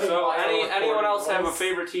then walking So by anyone else have a recording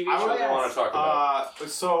favorite TV I show would they want to talk about?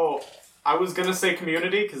 So I was gonna say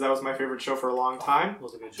Community because that was my favorite show for a long time.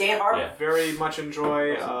 Was a good show. Dan Harmon. Yeah. Very much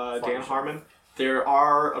enjoy Dan Harmon. There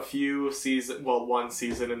are a few one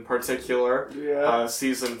season in particular, Yeah.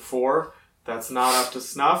 season 4, that's not up to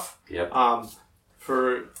snuff. Yep.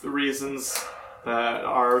 For reasons that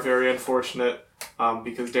are very unfortunate,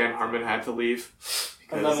 because Dan Harmon had to leave.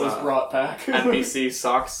 And then was brought back. NBC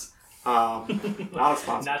sucks. Not a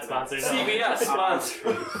sponsor. Not sponsored. No. CBS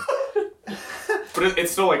sponsor. But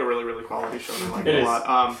it's still like a really, really quality show. And I like it It a is.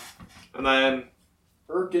 lot. And then,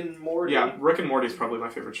 Rick and Morty. yeah, Rick and Morty is probably my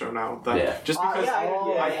favorite show now. Yeah. Just because I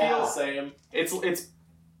feel feel- same. it's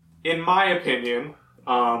in my opinion,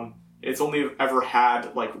 it's only ever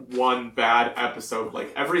had like one bad episode.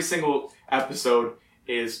 Like every single episode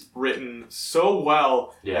is written so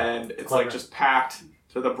well, Yeah. and it's Clever. like just packed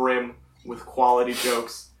to the brim with quality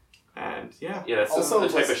jokes. And yeah. Yeah, that's Also, the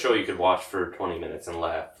type was- of show you could watch for 20 minutes and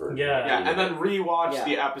laugh for. Yeah. Yeah, and then rewatch Yeah.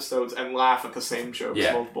 the episodes and laugh at the same jokes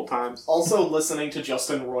Yeah. multiple times. Also, listening to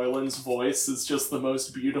Justin Roiland's voice is just the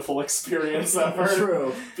most beautiful experience ever.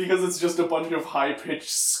 True. Because it's just a bunch of high-pitched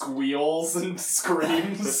squeals and The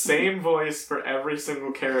screams. same voice for every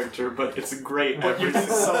single character, but it's great But you every can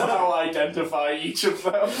single somehow identify each of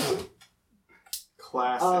them.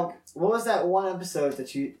 classic. What was that one episode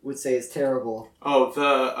that you would say is terrible? Oh,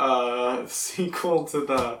 the sequel to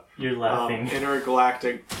the You're laughing.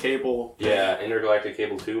 intergalactic cable. Yeah, Intergalactic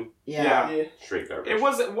Cable 2, Yeah. straight garbage. It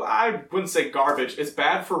wasn't. I wouldn't say garbage. It's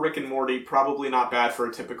bad for Rick and Morty. Probably not bad for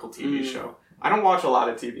a typical TV show. I don't watch a lot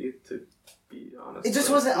of TV, to be honest. It just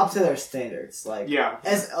but- wasn't up to their standards. Like, Yeah.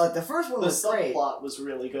 as the first one The was great. subplot was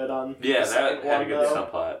really good on Yeah, the that second had a one, good though.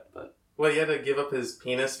 subplot, but Well, he had to give up his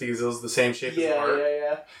penis because it was the same shape as his Yeah, heart. yeah,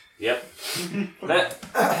 yep. yeah. That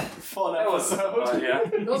Fun that was episode. yeah.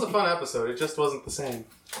 It was a fun episode. It just wasn't the same.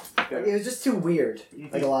 It was just too weird.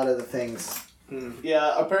 Like a lot of the things.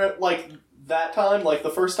 Yeah, apparently, like, that time, like, the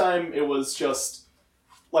first time, it was just,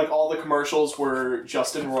 like, all the commercials were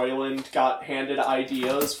Justin Roiland got handed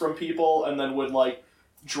ideas from people and then would, like,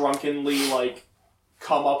 drunkenly, like,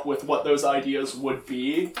 come up with what those ideas would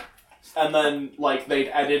be. And then, like, they'd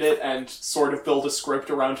edit it and sort of build a script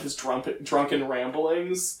around his drunken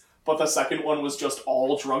ramblings. But the second one was just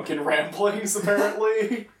all drunken ramblings,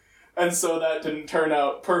 apparently. And so that didn't turn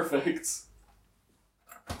out perfect.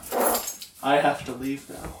 I have to leave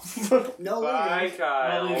now. No Bye, leaving.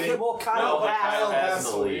 Kyle. No leaving. Well, No, Kyle but has. Kyle has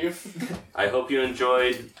to to leave. leave. I hope you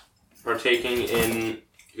enjoyed partaking in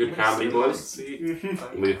Good Comedy Boys.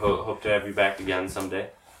 We hope to have you back again someday.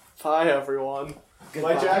 Bye, everyone.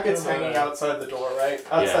 Goodbye. My jacket's hanging outside the door, right?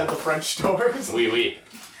 Outside the French doors. Oui.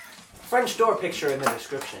 French door picture in the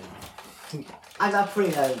description. I'm not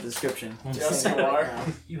putting that in the description. Yes, Saying you that are. right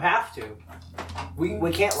now. You have to.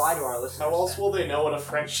 We can't lie to our listeners. How else will they know what a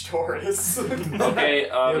French door is? Okay, You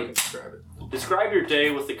can describe it. describe your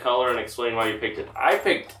day with the color and explain why you picked it. I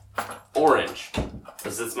picked orange,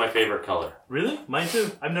 because it's my favorite color. Really? Mine too.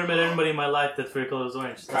 I've never met anybody in my life that's favorite color is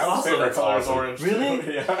orange. That's Kyle's awesome. favorite That's color is awesome. orange. Really?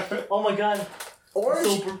 too. Yeah. Oh my god. Orange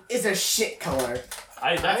Super- is a shit color.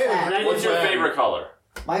 That's agree What's your Yeah. favorite color?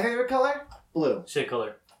 My favorite color? Blue. shit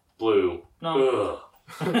color? Blue. No.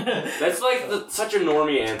 Ugh. That's like such a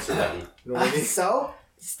normie answer then. So?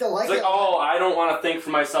 Still like It's like, it? oh, I don't want to think for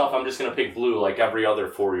myself. I'm just going to pick blue like every other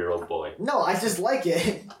 4-year-old boy. No, I just like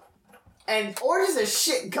it. And orange is a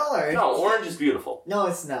shit color. No, orange is beautiful. No,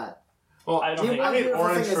 it's not. Well, I don't You think. want I mean beautiful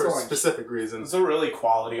orange thing for is orange. specific reasons. It's a really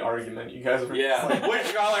quality argument. You guys are Yeah.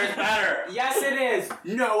 Which color is better? Yes, it is.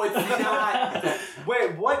 No, it's not.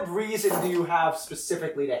 Wait, what reason do you have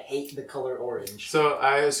specifically to hate the color orange? So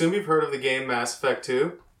I assume you've heard of the game Mass Effect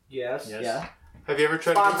 2. Yes. Yes. Yeah. Have you ever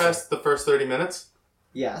tried to Sponsor. get past the first 30 minutes?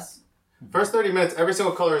 Yes. First 30 minutes, every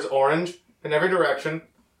single color is orange in every direction.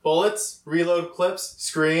 Bullets, reload clips,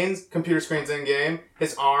 screens, computer screens in game,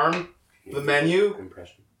 his arm, the menu,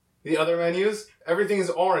 Impression. the other menus. Everything is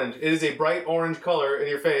orange. It is a bright orange color in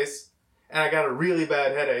your face, and I got a really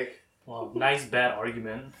bad headache. Well, nice bad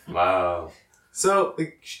argument. Wow. So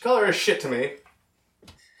the color is shit to me.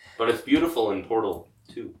 But it's beautiful in Portal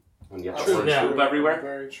 2. When you have True, orange yeah. poop everywhere.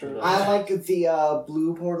 Very true. I like the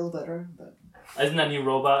blue portal better. But Isn't that new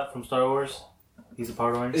robot from Star Wars? He's a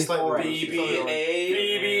part orange. It's like orange.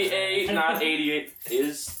 BB-8, not 88,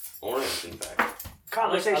 is orange, in fact.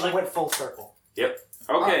 Conversation I like- went full circle.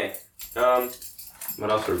 Okay. What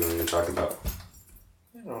else are we going to talk about?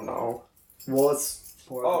 I don't know. well, it's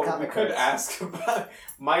for the Oh, we comic could cards. ask about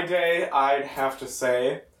my day. I'd have to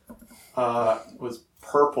say, was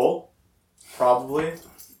purple, probably,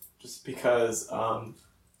 just because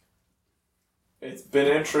it's been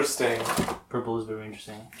interesting. Purple is very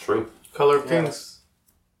interesting. True. color of Yeah. kings.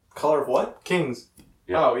 Color of what? Kings.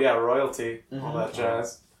 Yeah. Oh yeah, royalty, all Mhm. that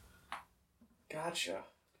jazz. Gotcha.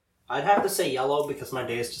 I'd have to say yellow because my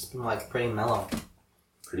day has just been like pretty mellow.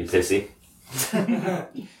 Pretty pissy.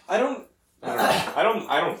 I don't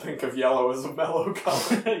think of yellow as a mellow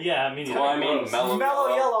color. Yeah, I mean, Well, I mean, Gross. mellow,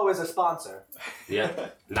 Mellow yellow is a sponsor. Yeah.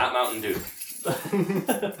 Not Mountain Dew.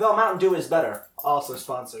 Though Mountain Dew is better, also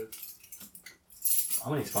sponsored.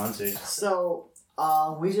 How many sponsors? So,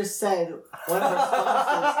 we just said one of our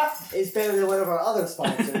sponsors is better than one of our other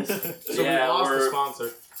sponsors. So Yeah, we lost the we're-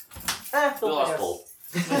 sponsor. We lost both.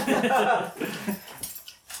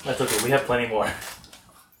 That's okay. We have plenty more.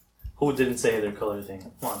 Who didn't say their color thing?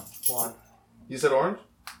 Come on. One. You said orange?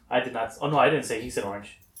 I did not. Oh no, I didn't say. He said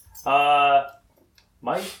orange.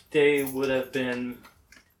 My day would have been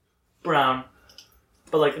brown,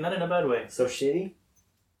 but like not in a bad way. So shitty?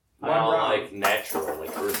 Well, brown. like natural,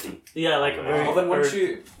 like earthy. Yeah, like very. Well, then wouldn't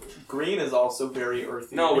you? Green is also very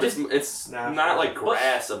earthy. No, but it's Natural. not like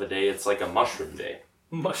grass of a day. It's like a mushroom day.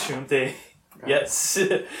 Mushroom day. Yes,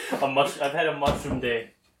 I've had a mushroom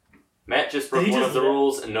day. Matt just broke Did he one just of the leave?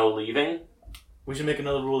 rules and no leaving. We should make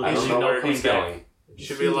another rule. I That don't you know know where comes he's back. going.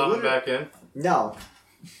 Should we allow him back in? No.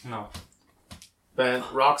 No. Ben,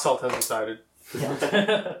 rock salt has decided.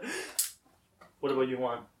 What about you,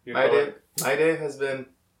 Juan? Your My color? day has been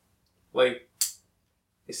like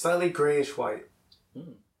a slightly grayish white.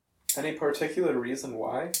 Any particular reason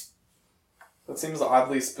why? That seems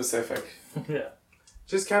oddly specific. Yeah.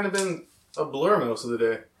 Just kind of been a blur most of the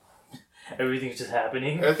day. Everything's just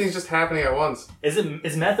happening. Everything's just happening at once.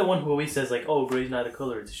 Is Matt the one who always says like, "Oh, gray's not a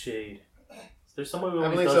color; it's a shade"? There's someone who I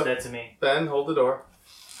always believe does so. that to me. Ben, hold the door.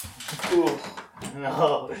 Ooh.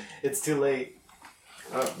 No, it's too late.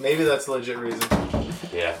 Maybe that's a legit reason.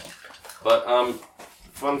 Yeah. But,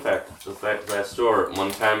 fun fact, with that store,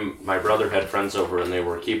 one time my brother had friends over and they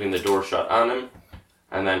were keeping the door shut on him,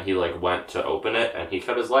 and then he, like, went to open it, and he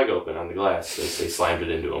cut his leg open on the glass as they slammed it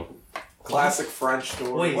into him. Classic French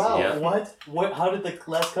door. Wait, Wow. Yeah. What? How did the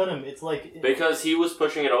glass cut him? It's like Because he was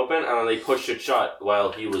pushing it open, and then they pushed it shut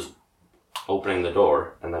while he was opening the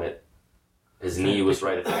door, and then his knee was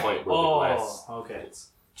right at the point where the glass... okay.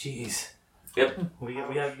 Jeez. Yep. We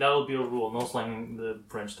have that'll be a rule. No slamming the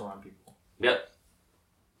French door on people. Yep.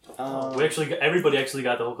 Everybody actually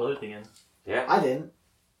got the whole color thing in. I didn't.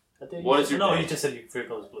 What is your No, day? you just said your favorite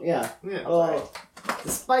color is blue. Yeah. Yeah. Well,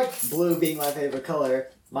 despite blue being my favorite color,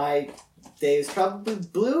 my day is probably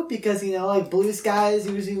blue because, like, blue skies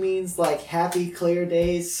usually means, like, happy, clear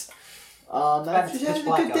days. That's just having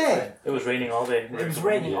a good day. It was raining all day. It was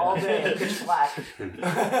raining all day. Pitch black.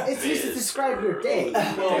 It's used to describe your day.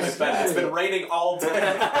 It's been raining all day.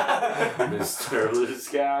 Mr. Blue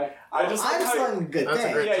Sky. I just I'm like just how having a good That's a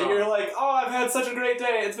day. great- yeah, you're like, oh, I've had such a great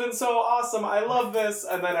day. It's been so awesome. I love this.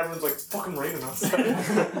 And then everyone's like, fucking raining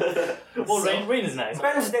outside. Well, rain is nice.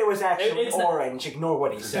 Ben's day was actually It's not- orange. Ignore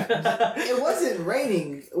what he said. It wasn't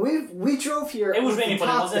raining. We drove here. It was with the raining, but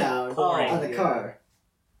it top wasn't down pouring. on the car.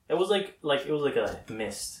 It was like a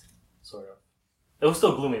mist, sort of. It was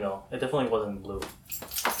still gloomy though. It definitely wasn't blue.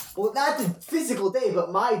 Well, not the physical day,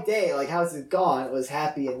 but my day, like how's it gone, was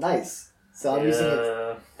happy and nice. So I'm using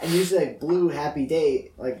it. And usually, like blue, happy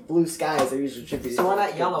day, like blue skies are usually attributed. So why to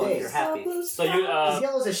not good yellow if days. you're happy? So you Because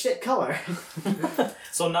yellow's a shit color.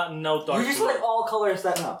 so no dark. You just blue. like all colors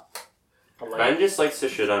that. No, Ben just likes to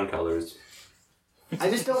shit on colors. I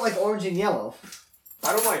just don't like orange and yellow.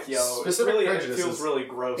 I don't like yellow. It's Specific really, it prejudices. feels really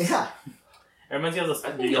gross. Yeah, It reminds me of I the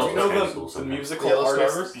think Do yellow you know Yellow the sometimes. musical Yellow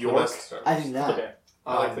artist Starburst? Bjork? I do not. Okay.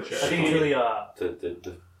 I like the Um, shit. I think it's really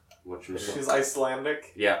The what you She's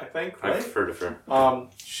Icelandic. Yeah. I think, I've right? heard of her.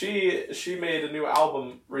 She made a new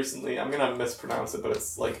album recently. I'm gonna mispronounce it, but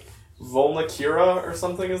it's like Volnakira or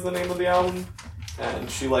something is the name of the album. And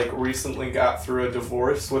she like recently got through a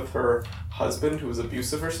divorce with her husband who was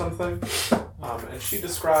abusive or something. And she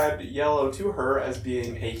described yellow to her as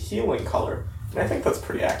being a healing color. And I think that's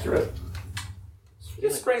pretty accurate.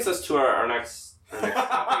 This brings us to our next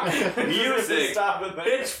topic. Music. Stop it there.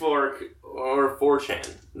 Pitchfork or 4chan.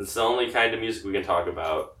 It's the only kind of music we can talk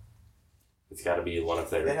about. It's got to be one of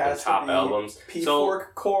their It has to top be albums.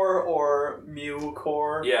 P-Fork core or Mew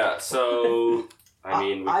core. Yeah, so I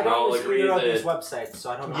mean, we I can don't all use agree either of these that websites,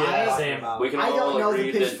 so I don't know Yeah, what you're talking same. about. we can I all don't know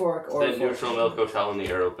agree the that, pitchfork or that Neutral Milk Hotel and the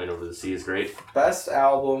Aeroplane Over the Sea is great. Best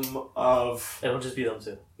album of It'll just be them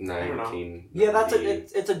two. 19. Yeah, that's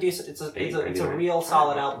it's a decent it's a real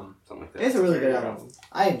solid album. Something like that. It's a really good album.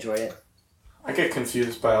 I enjoy it. I get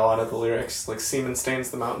confused by a lot of the lyrics, like Seaman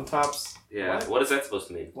stains the mountaintops. Yeah, what is that supposed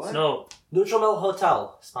to mean? What? No. Neutral Mill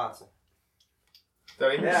Hotel sponsor.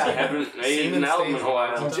 Yeah. I haven't made an album in a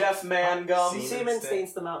while. Jeff Mangum. Seaman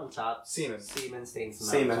stains the mountaintop. Seaman. Seaman stains the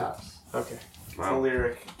Seaman. mountaintops. Okay. It's a Wow.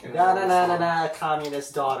 lyric. Na na na na na,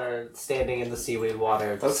 communist daughter standing in the seaweed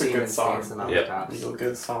water. That's a Seaman good song. stains the mountaintops. Real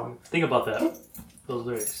good song. Think about that. Those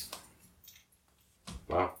lyrics.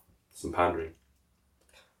 Wow. Some pondering.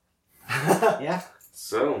 Yeah.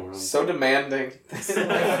 So, So demanding. Those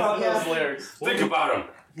lyrics. think about them.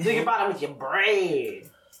 Think about it with your brain.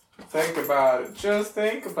 Think about it. Just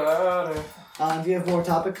think about it. Do you have more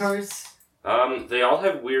topic cards? They all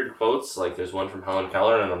have weird quotes. Like there's one from Helen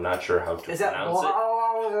Keller, and I'm not sure how to Is that pronounce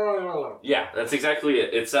it. Yeah, that's exactly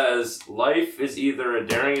it. It says, "Life is either a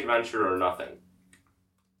daring adventure or nothing."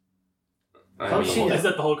 I Oh, mean, shit. Is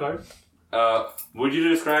that the whole card? would you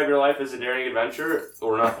describe your life as a daring adventure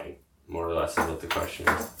or nothing? More or less is what the question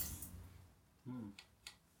is.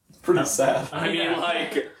 Pretty sad. I mean,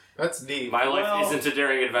 like, That's deep. my life Well, isn't a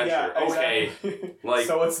daring adventure. Yeah, Okay, exactly. like-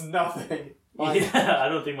 so it's nothing. Yeah, I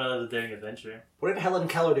don't think my life is a daring adventure. What did Helen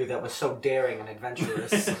Keller do that was so daring and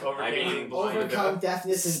adventurous? I mean, Overcome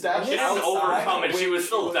deafness and Step She blindness? didn't overcome it, she was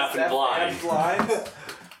still deaf and blind.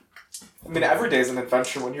 I mean, every day's an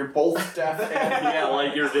adventure when you're both deaf and Yeah,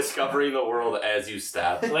 like you're discovering the world as you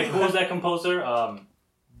step. Like, who was that composer?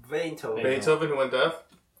 Beethoven. Beethoven who went deaf?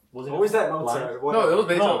 Was What was that Mozart? No, it was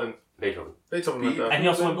Beethoven. Beethoven. Beethoven went deaf. And he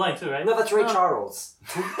also went blind too, right? No, that's Ray Charles.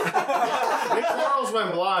 Ray Charles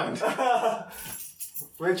went blind.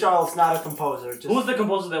 Ray Charles, not a composer. Just Who was the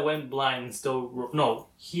composer that went blind and still wrote... No,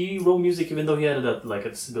 he wrote music even though he had a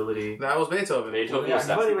disability. That was Beethoven. Beethoven Yeah, was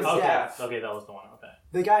deaf. but he was Okay, deaf. okay, that was the one. Okay.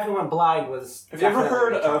 The guy who went blind was. Have you ever definitely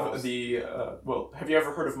heard Ray of Charles. the, have you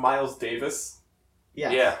ever heard of Miles Davis?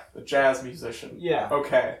 Yeah. Yeah. The jazz musician? Yeah.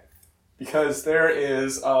 Okay. Because there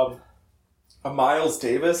is a Miles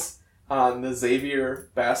Davis on the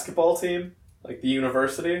Xavier basketball team, like the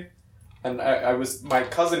university. And my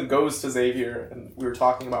cousin goes to Xavier, and we were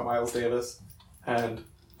talking about Miles Davis, and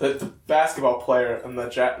the basketball player, and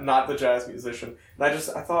not the jazz musician. And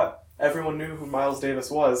I thought everyone knew who Miles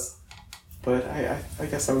Davis was, but I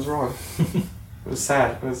guess I was wrong. It was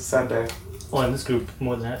sad. It was a sad day. Well, in this group,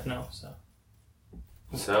 more than that now, so...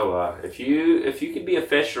 So, if you could be a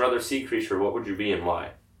fish or other sea creature, what would you be and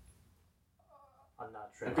why? I'm not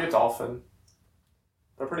sure. I'd be a dolphin.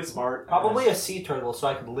 They're pretty smart. Probably a sea turtle, so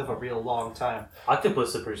I could live a real long time.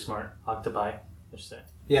 Octopus are pretty smart. Octopi, I should say.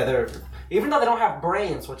 Yeah, they're even though they don't have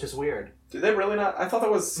brains, which is weird. Do they really not? I thought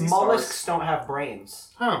that was sea Mollusks stars. don't have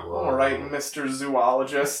brains. Huh. All right, Mr.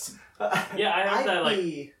 Zoologist. Yeah, I heard that, I'd like...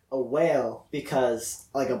 be a whale because,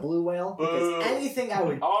 like a blue whale, because Boo. anything I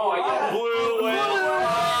would. Oh, I got blue whale.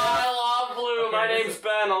 I love blue. Okay, My this name's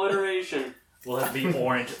Ben. Alliteration. We'll have to be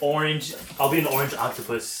orange. I'll be an orange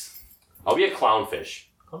octopus. I'll be a clownfish.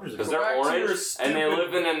 Clovers are Because cool. they're Go back to your orange and they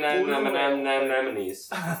live in anemones.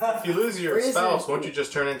 If you lose your spouse, won't you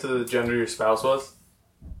just turn into the gender your spouse was?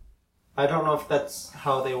 I don't know if that's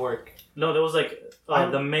how they work. No, there was like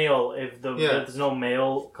the male. If Yeah. there's no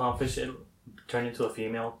male clownfish, it'll turn into a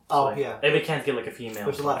female. Oh, like, yeah. If it can't get like a female.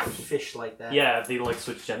 There's a lot of fish like that. Yeah, they like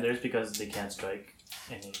switch genders because they can't strike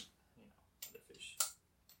any other fish.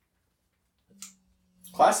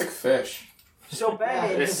 Classic fish. So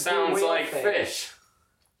Ben, This sounds like fish.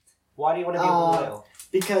 Why do you want to be a blue whale?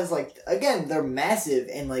 Because, like, again, they're massive,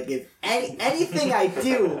 and, like, if anything I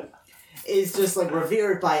do is just, like,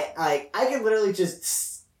 revered by, like, I can literally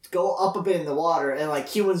just go up a bit in the water, and, like,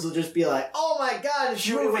 humans will just be like, oh my god, it's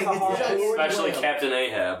Shoot it moving, with a it's harpoon. a gigantic Especially whale." Captain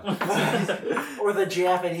Ahab. Or the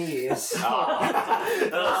Japanese. Sneaky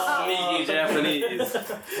Japanese.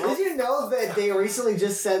 Did you know that they recently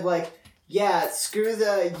just said, like, yeah, screw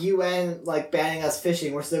the UN, like, banning us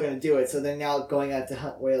fishing, we're still gonna do it, so they're now going out to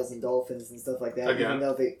hunt whales and dolphins and stuff like that, Again? even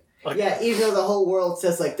though they... Okay. Yeah, even though the whole world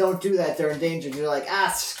says, like, don't do that, they're endangered, you're like,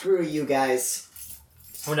 screw you guys.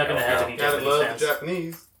 We're not gonna have any Gotta Japanese love fans. the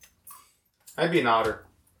Japanese. I'd be an otter.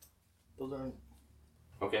 Those aren't.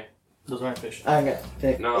 Okay. Those aren't fish. I'm gonna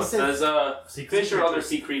pick... No, it says Sea fish or creature. other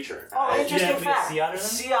sea creature. Oh, You interesting have to be a fact. sea otter then?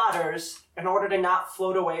 Sea otters, in order to not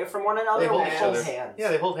float away from one another, They hold will each hold other. hands. Yeah,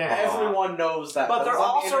 they hold hands. Everyone knows that. But they're That was on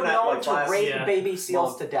the also internet, known like, to last- rape Yeah. baby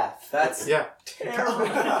seals to death. That's Yeah, terrible. they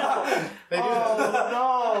do that.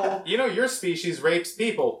 no! You know, your species rapes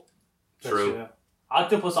people. That's True.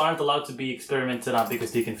 Octopus aren't allowed to be experimented on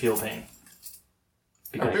because they can feel pain.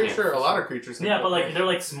 I'm pretty sure a lot of creatures can Yeah, feel but like pain. they're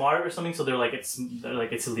like smart or something, so they're like it's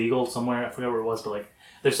illegal somewhere. I forgot where it was, but like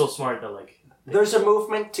they're so smart that like There's a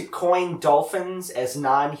movement to coin dolphins as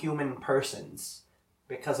non-human persons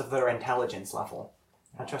because of their intelligence level.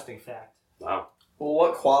 Interesting fact. Wow. Well,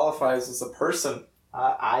 what qualifies as a person?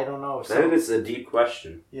 I don't know. That is a deep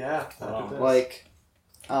question. Yeah. Like,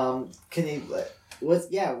 can you... what about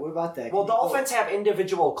that? Well, Can you go- dolphins have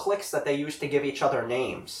individual cliques that they use to give each other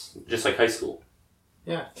names. Just like high school.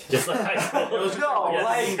 just like high school. No, Yeah,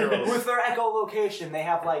 like Mean Girls. with their echolocation, they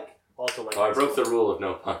have like. Also like Oh, I broke the rule of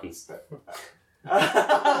no puns.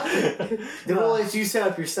 The rule is you set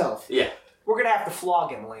up yourself. Yeah. We're gonna have to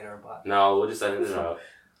flog him later, but. No, we'll just edit it out.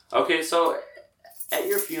 Okay, so at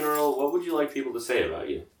your funeral, what would you like people to say about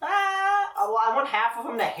you? Well, I want half of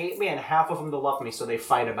them to hate me and half of them to love me, so they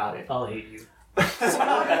fight about it. I'll hate you.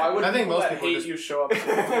 Why would I think people most that people hate just- you show up at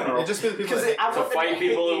your funeral? It just be the people Because that hate. I To want them fight to hate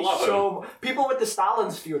people who me love him. so people with the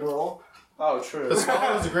Stalin's funeral. Oh, true. The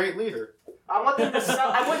Stalin was a great leader. I want them to.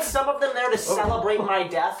 I want some of them there to celebrate my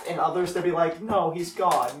death, and others to be like, "No, he's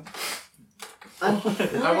gone." I'm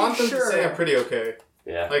I want them to say I'm pretty okay.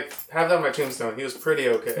 Yeah. Like, have that on my tombstone. He was pretty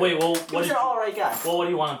okay. Wait, well, He was an alright guy. well, what do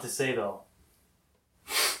you want him to say though?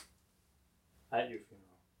 At your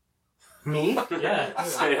Me? funeral. Yeah.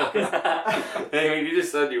 I mean, you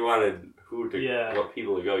just said you wanted what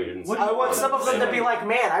people to go. You didn't. Say I you want wanted some of them to say. be like,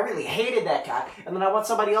 "Man, I really hated that guy," and then I want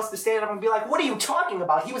somebody else to stand up and be like, "What are you talking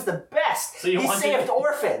about? He was the best. So you he want saved to-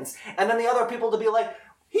 orphans," and then the other people to be like,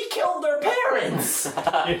 "He killed their parents."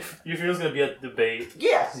 Your funeral's gonna be a debate.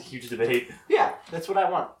 Yeah, It's a huge debate. yeah, that's what I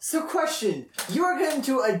want. So, question: you are going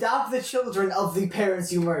to adopt the children of the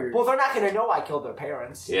parents you murdered. Well, they're not gonna know I killed their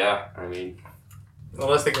parents. Yeah, I mean,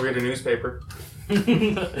 Unless they can read a newspaper.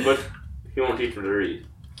 but he won't teach them to read.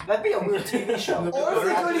 That'd be a weird TV show. Or if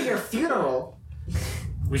they go to your funeral.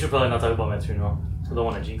 We should probably not talk about my funeral. I don't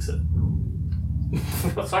want to jinx it.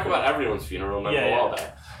 Let's talk about everyone's funeral and then Yeah, we'll yeah. all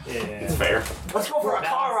die. Yeah. It's fair. Let's go for a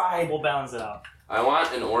car ride. We'll balance it out. I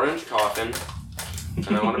want an orange coffin,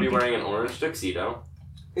 and I want to be wearing an orange tuxedo.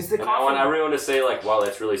 Is the And I want coffin? everyone to say, like, wow,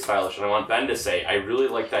 that's really stylish. And I want Ben to say, I really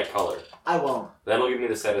like that color. I won't. That'll give me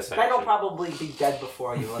the satisfaction. Ben will probably be dead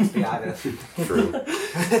before you. Let's be honest. True.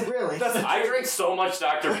 Really? I drink so much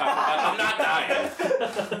Dr. Pepper, I'm not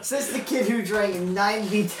dying. Says the kid who drank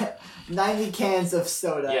 90 cans of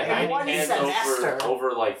soda. Yeah, In 90 one cans semester.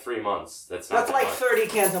 over like 3 months. That's not That's that like much. 30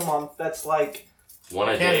 cans a month. That's like. One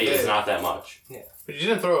a Can day a is day. not that much. But you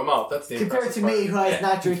didn't throw them out. That's the Compared impressive to me, part. who has Yeah.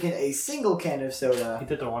 not drinking a single can of soda He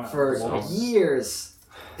did the one for So- years,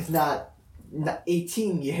 if not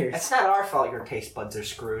 18 years. It's not our fault your taste buds are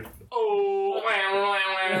screwed. Oh,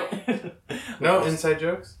 No inside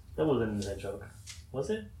jokes? That wasn't an inside joke. Was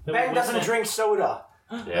it? Ben doesn't drink soda.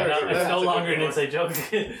 Yeah, No, sure. it's That's no a longer good an one. inside joke.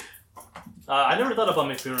 I never thought about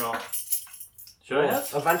my funeral. Should I have?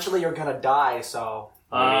 Eventually you're gonna die, so...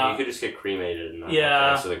 I mean, you could just get cremated and not Yeah. have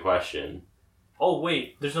to answer the question. Oh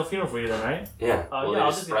wait, there's no funeral for you then, right? Yeah. Well, yeah, they I'll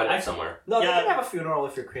just just- spread I- it somewhere. No, Yeah. you can have a funeral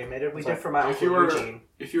if you're cremated. We did for my If Uncle you were Eugene.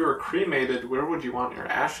 if you were cremated, where would you want your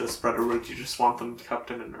ashes spread, or would you just want them kept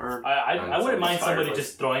in an urn? I wouldn't mind somebody Fireplace.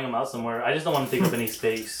 just throwing them out somewhere. I just don't want to take up any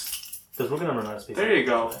space. Because we're gonna run out of space. There you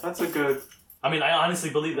go. That's a good. I mean, I honestly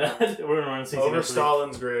believe that. We're gonna run out of space. Over eventually.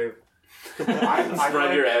 Stalin's grave. I'd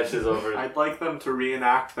Spread your like, ashes over. I'd like them to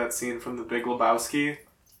reenact that scene from The Big Lebowski.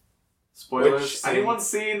 Spoilers. Which scene? Anyone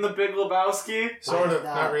seen The Big Lebowski? Sort of,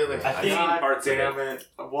 Nah. not really. I think- God parts of damn it.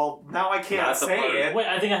 Well, now I can't Not the say part. it. Wait,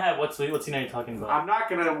 I think I have. What scene are you talking about? I'm not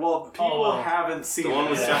gonna. Well, people well. haven't seen The one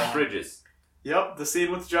it. with Yeah. Jeff Bridges. Yep, the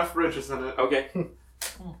scene with Jeff Bridges in it. Okay.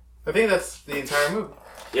 I think that's the entire movie.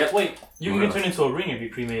 Yep. Wait, you What can turn into a ring if you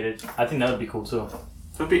cremated. I think that would be cool too.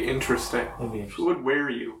 That'd be interesting. That'd be Who interesting. would wear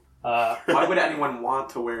you? I Why would anyone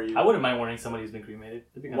want to wear you? wouldn't mind wearing somebody who's been cremated.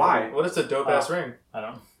 That'd be kinda Why? cool. What is a dope ass ring? I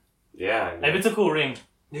don't know. Yeah. I If mean, it's a cool ring,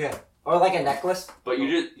 Yeah. Or like a necklace. but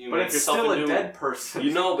you But make it's yourself still a into dead person.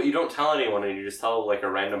 You know, but you don't tell anyone, and you just tell like a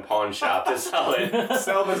random pawn shop to sell it.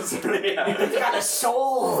 Sell this. Yeah. It's got a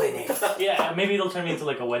soul in it. yeah, maybe it'll turn me into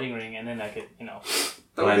like a wedding ring, and then I could,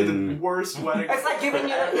 That would be the When- worst wedding. It's like giving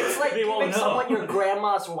it's like They won't giving know. someone your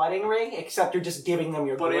grandma's wedding ring, except you're just giving them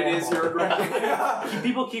your But grandma. it is your grandma.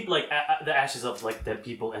 people keep like the ashes of like dead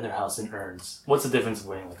people in their house in urns. What's the difference of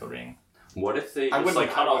wearing like a ring? What if they I just wouldn't-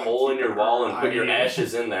 like cut I a wouldn't hole in keep your it wall around. and put I your mean-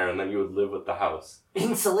 ashes in there, and then you would live with the house?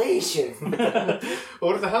 Insulation.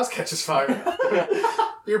 What if the house catches fire?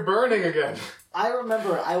 You're burning again. I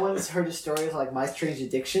remember I once heard a story of like My Strange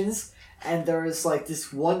Addictions, and there was like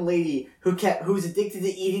this one lady who was addicted to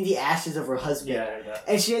eating the ashes of her husband, Yeah, I heard that.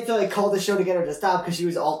 and she had to like call the show to get her to stop because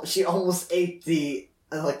she almost ate the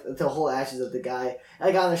whole ashes of the guy.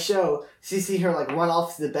 Like on the show, so you see her like run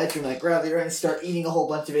off to the bedroom, like grab the urn and start eating a whole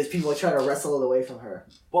bunch of it. As people like try to wrestle it away from her.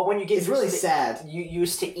 Well, when you get It's really used to- sad. You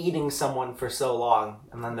used to eating someone for so long,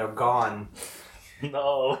 and then they're gone.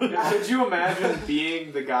 No. Could you imagine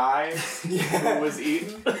being the guy who was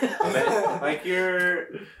eaten? Like you're,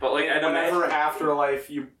 But like, I'd whatever imagine. afterlife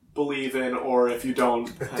you believe in, or if you don't,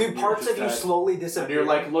 then Dude, you're parts just of you dead. slowly And disappear. you're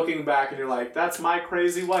like looking back, and you're like, "That's my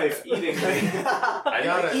crazy wife eating me." I'd,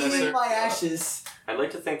 Got it. Eating That's my it. ashes. I'd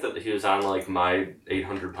like to think that he was on like my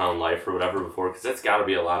 800-pound life or whatever before, because that's got to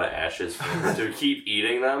be a lot of ashes for him to keep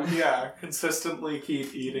eating them. Yeah, consistently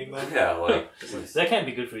keep eating them. Yeah, like. That can't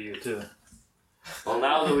be good for you too. Well,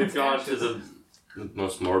 now that we've gone to the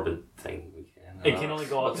most morbid thing we can. It can only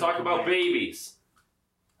go up. Let's talk about babies.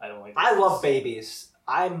 I don't like. I love babies.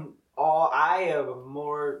 I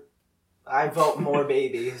vote more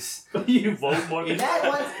babies. You vote more. Matt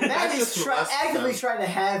That's is just less actively than- trying to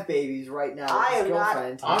have babies right now. I with his am not-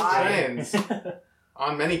 girlfriend. On I- trains.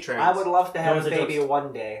 On many trains. I would love to have Those a are baby jokes.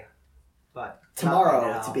 one day, but Tomorrow, not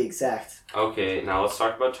right to now. be exact. Okay, now let's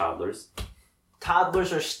talk about toddlers.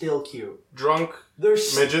 Toddlers are still cute. Drunk They're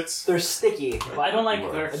midgets. they're sticky. But I don't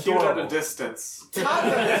like. They're cute at a Adorable. distance.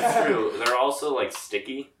 That's true. They're also like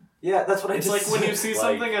sticky. Yeah, that's what I It's just like when you see Like-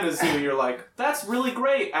 something at a zoo, you're like, "That's really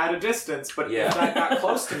great at a distance," but Yeah. if that got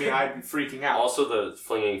close to me, I'd be freaking out. Also the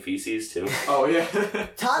flinging feces too. Oh yeah.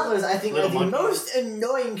 Toddlers, I think, are Little the monkey. most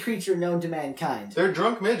annoying creature known to mankind. They're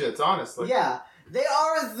drunk midgets, honestly. Yeah, they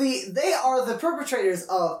are the perpetrators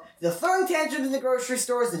of the throwing tantrums in the grocery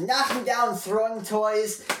stores, the knocking down, throwing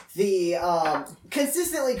toys, the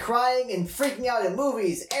consistently crying and freaking out in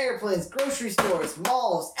movies, airplanes, grocery stores,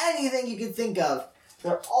 malls, anything you can think of.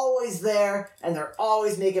 They're always there, and they're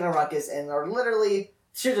always making a ruckus, and they're literally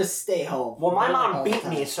should just stay home. Well, my All mom the beat time.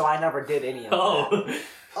 me, so I never did any of Oh.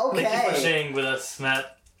 Okay. Thank you for sharing with us,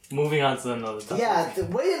 Matt. Moving on to another topic. Yeah, the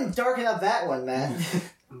way to darken up that one, man. that.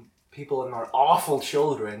 People are awful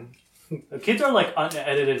children. Kids are like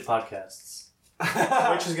unedited podcasts.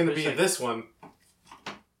 Which is going to be this one.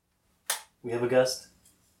 We have a guest.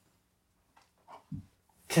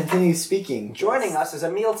 Continue speaking. Joining us is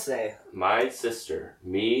Emil Say. My sister,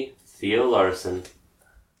 me, Theo Larson.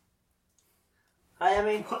 Hi,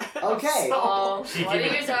 Emmy. Okay. What are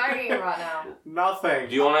you talking about now? Nothing.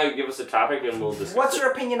 Do you want to give us a topic and we'll discuss What's it?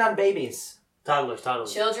 your opinion on babies?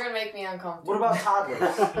 Toddlers. Children make me uncomfortable. What about toddlers?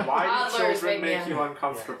 Why do Toddlers children make make me you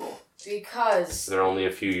uncomfortable? Because. They're only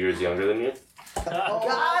a few years younger than you.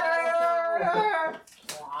 Got her!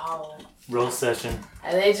 Wow. Rose session.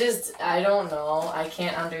 And they just, I don't know. I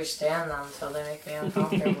can't understand them, so they make me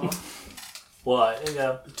uncomfortable. Well,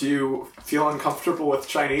 Do you feel uncomfortable with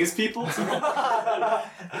Chinese people?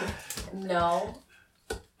 No.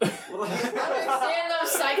 Understand them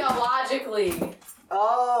psychologically.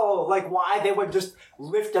 Oh, like why they would just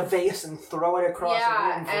lift a vase and throw it across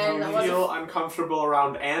Yeah, the and room. Do you feel uncomfortable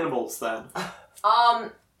around animals then?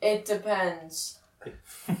 It depends.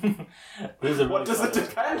 What does it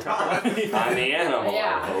depend on? On the animal,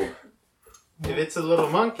 Yeah. I hope. If it's a little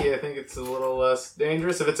monkey, I think it's a little less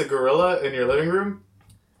dangerous. If it's a gorilla in your living room,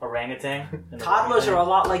 Orangutan. Toddlers are a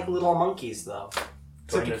lot like little monkeys, though.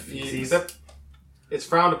 except it's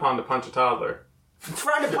frowned upon to punch a toddler.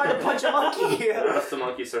 Trying to punch a monkey. What if the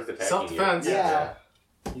monkey starts attacking Self-defense. you? Yeah.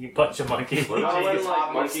 You can punch a monkey. What Oh, if when, like,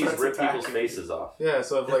 like, monkeys starts rip attacking. people's faces off Yeah,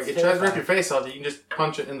 so if That's like it tries to rip terrifying. your face off, you can just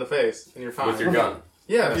punch it in the face and you're fine. with your gun?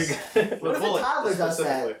 Yes. What if a bullet, toddler does that?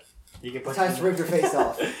 specifically. You can punch Tries to rip your face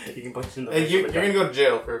off. You can punch it in the And face. you're with a gonna gun. go to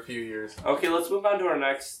jail for a few years. Okay, let's move on to our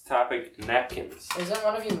next topic: napkins. Isn't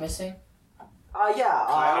one of you missing? Yeah.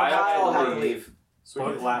 Kyle had to leave. So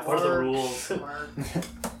we laugh. What are the rules?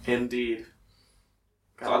 Indeed.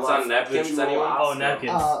 Thoughts on napkins, anyone? Oh,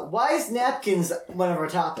 napkins. Why is napkins one of our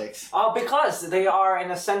topics? Because they are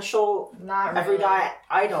an essential Not really. everyday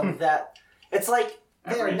item that it's like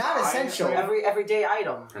They are not essential. everyday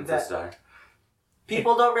item Princess that Di.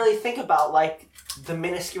 people don't really think about, like the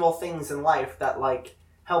minuscule things in life that like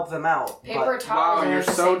help them out. Paper But, towels Wow, are you're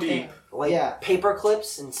the so same deep. thing. like Yeah. paper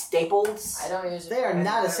clips and staples, I don't use it. They are for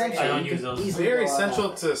not every essential. I don't day. use those. Easily They're go out.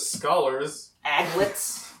 essential to scholars.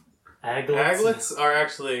 aglets, Aglets are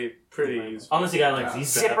actually pretty useful. Unless you got like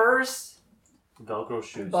these zippers. Velcro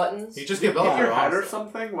shoes. Buttons. You just get Hit your Velcro head or on.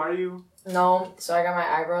 something? Why are you... No, so I got my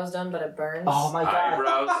eyebrows done, but it burns. Oh my god!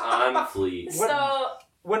 Eyebrows on fleek. So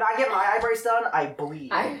When I get my eyebrows done, I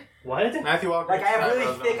bleed. What? Matthew Walker. Like I have really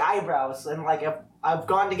eyebrows thick on. eyebrows, and like I've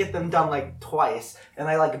gone to get them done like twice, and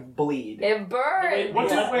I like bleed. it burns. What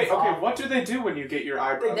do, Yeah. wait, okay, what do they do when you get your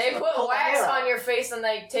eyebrows They done? put Pull the wax hair out. on your face and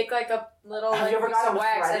they take like a little Have like, you ever piece got of them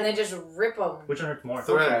wax and threaded? they just rip them. Which one hurts more?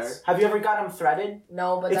 Threads. Have you ever got them threaded?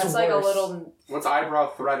 No, but It's that's like worse. a little. What's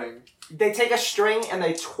eyebrow threading? They take a string and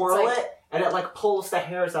they twirl It's like- it, and it like pulls the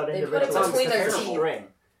hairs out They put individually. it between their It's a teeth. string.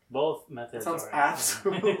 Both That methods sounds are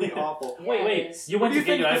absolutely awful. Wait. You What went do to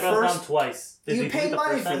get you your think the eyebrows first- done twice. Did You they bleed paid the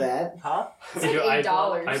money first for time? Huh? that. It's Did like your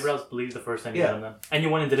 $8. eyebrows bleed the first time you Yeah. done them? And you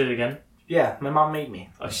went and did it again? Yeah, my mom made me.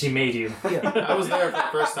 Oh, she made you. I was there for the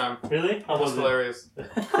first time. Really? It How was was it? hilarious.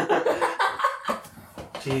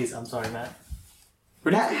 Jeez, I'm sorry, Matt.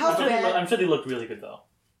 Matt, how bad? I'm sure they looked really good though.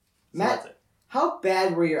 So Matt, that's it. how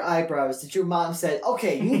bad were your eyebrows that your mom said,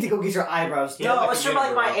 "Okay, you need to go get your eyebrows done"? Yeah, No, like it was a from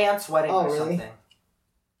like my unibrow. aunt's wedding Oh, or really? something.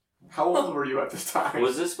 How old were you at this time?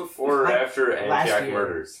 Was this before or Like, after last Antioch year.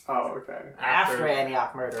 murders? Oh, okay. After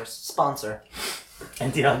Antioch murders. Sponsor.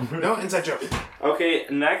 And the No inside joke. Okay,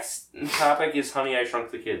 next topic is Honey, I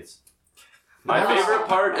Shrunk the Kids. My Ah. favorite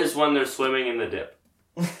part is when they're swimming in the dip.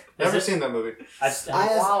 Never it- seen that movie.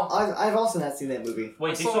 Wow. I've also not seen that movie.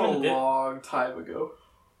 Wait, I they saw swim it in a the dip? long time ago.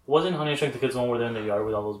 Wasn't Honey I Shrunk the Kids one where they're in the yard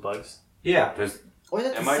with all those bugs? Yeah. Or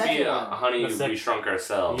that's It the might second be one. Honey, The We Shrunk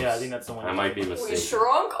Ourselves. Yeah, I think that's the one. I might be We mistaken.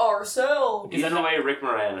 shrunk ourselves. Is that Either way, Rick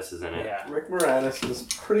Moranis is in it. Yeah. Rick Moranis is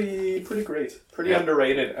pretty great. Pretty Yeah.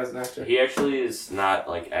 underrated as an actor. He actually is not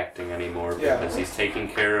like acting anymore Yeah. because he's taking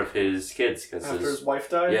care of his kids. Because After his wife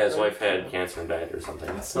died? his right? wife had cancer and died or something.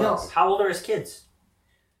 That No. sucks. How old are his kids?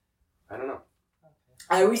 I don't know.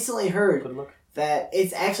 I recently heard Good look. that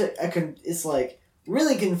it's actually it's like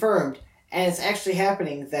really confirmed, and it's actually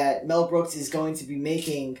happening that Mel Brooks is going to be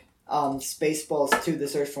making Spaceballs 2: The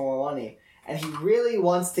Search for More Money, and he really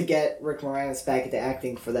wants to get Rick Moranis back into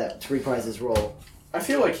acting for that to reprise his role. I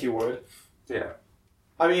feel like he would. Yeah.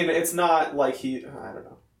 I mean, it's not like he... I don't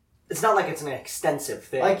know. It's not like it's an extensive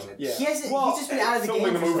thing. Like It's- Yeah. he hasn't. he's just been out of the filming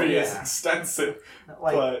game. the for so movie is long. extensive,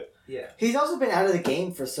 like, but yeah. He's also been out of the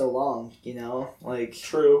game for so long. You know, like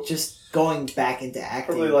true. just going back into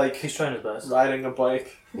acting. Probably like He's trying his best. riding a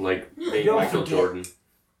bike. Like being Don't Michael forget- Jordan.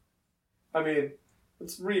 I mean,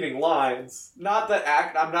 it's reading lines. Not that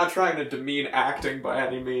I'm not trying to demean acting by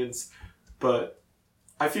any means, but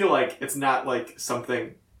I feel like it's not like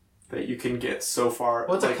something that you can get so far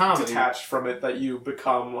Well, it's a like, comedy. detached from it that you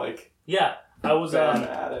become like Yeah, I was. bad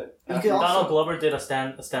at it. You could also- Donald Glover did a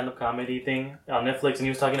stand-up comedy thing on Netflix, and he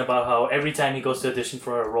was talking about how every time he goes to audition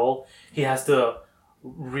for a role, he has to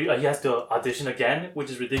audition again, which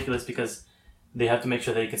is ridiculous because they have to make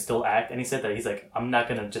sure that he can still act. And he said that he's like, I'm not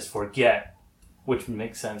gonna just forget, which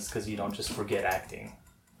makes sense because you don't just forget acting.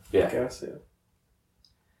 I guess, yeah.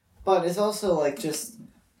 But it's also like just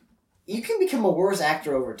you can become a worse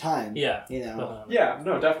actor over time. Yeah. You know. Yeah,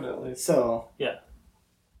 no, definitely. So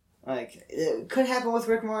Like, it could happen with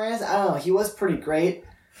Rick Moranis. I don't know. He was pretty great,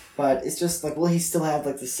 but it's just like, will he still have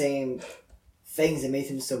like the same things that made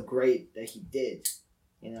him so great that he did?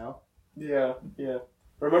 You know? Yeah.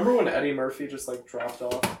 Remember when Eddie Murphy just like dropped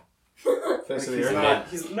off? Face of the He's earth. not.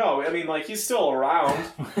 He's no. I mean, like he's still around.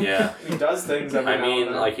 Yeah. He does things every I now mean,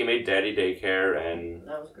 and then. like he made Daddy Daycare and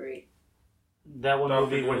That was great. That one Dr.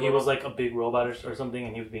 movie where he Dolittle. was like a big robot or something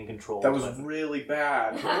and he was being controlled. That was by- really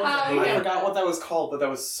bad. Yeah. I forgot what that was called, but that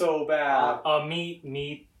was so bad.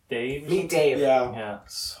 Meet Dave. Meet Dave. Yeah. Yeah.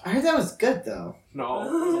 I heard that was good though. No.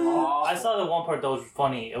 It was awful. I saw the one part that was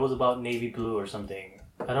funny. It was about navy blue or something.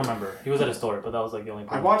 I don't remember. He was at a store, but that was like the only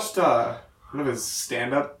part. I watched one of his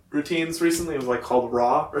stand-up routines recently. It was like called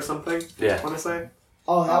Raw or something. yeah. I want to say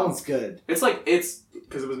Oh, that one's good. it's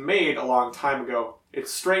because it was made a long time ago.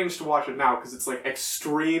 It's strange to watch it now because it's like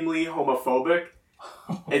extremely homophobic.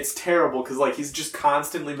 It's terrible because like he's just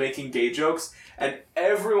constantly making gay jokes, and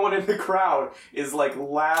everyone in the crowd is like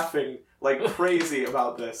laughing like crazy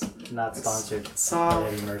about this. Not sponsored. It's by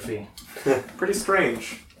Eddie Murphy. pretty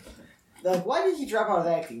strange. Like, why did he drop out of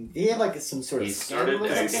acting? Did he have like some sort of He scandal started or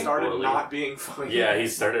He acting something? started poorly. not being funny. Yeah, he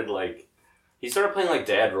started playing like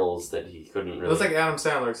dad roles that he couldn't really. It was like Adam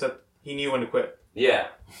Sandler, except he knew when to quit. yeah.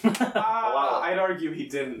 I'd argue he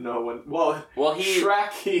didn't know when. Well, Well, he.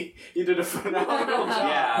 Shrek, he did a phenomenal job.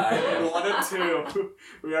 Yeah, In 1 and 2.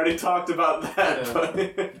 We already talked about that. Yeah.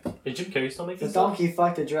 But Did Jim Carrey still make The this stuff? donkey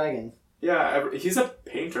fucked a dragon. yeah, he's a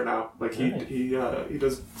painter now. Like he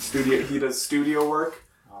does studio work.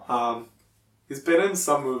 He's been in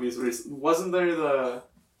some movies. Wasn't there the?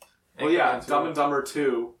 Well, yeah, Anchorman 2. Dumb and Dumber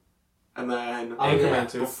 2, and then Anchorman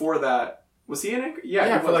 2. before that. Was he in Anchor? Yeah,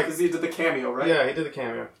 Yeah, he for was, like- because he did the cameo, right? Yeah, he did the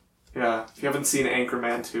cameo. Yeah. If you haven't seen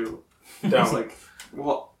Anchorman 2, it's Don't. like,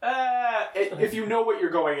 well, if you know what you're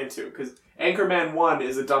going into, because Anchorman 1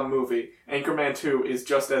 is a dumb movie, Anchorman 2 is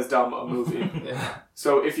just as dumb a movie. Yeah.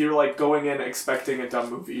 So if you're like going in expecting a dumb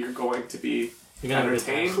movie, you're going to be You're gonna have a good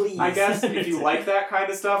time. entertained, Please. I guess, if you like that kind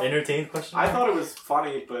of stuff. Entertained question? I thought it was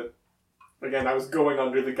funny, but again, I was going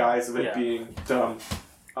under the guise of it Yeah. being dumb.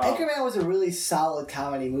 Anchorman was a really solid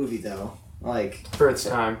comedy movie though. Like, For its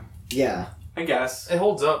time. yeah. I guess. It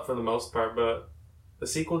holds up for the most part, but the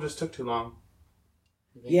sequel just took too long.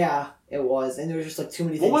 Yeah, it was. And there was just like too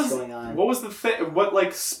many What things was going on. What was the thing? What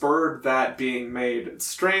like spurred that being made? It's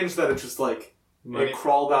strange that it just like Money. it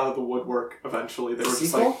crawled out of the woodwork. Eventually, they were just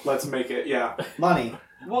Sequel? like, "Let's make it." Yeah. Money.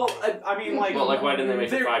 Well, I mean, like, Well, like why didn't they make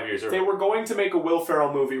it They're- 5 years they earlier? were going to make a Will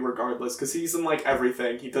Ferrell movie regardless because he's in like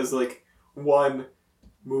everything. He does like one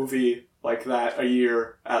movie like that a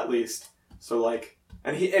year at least. So like,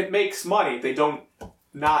 and it makes money. They don't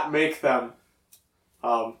not make them.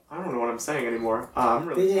 I don't know what I'm saying anymore. I'm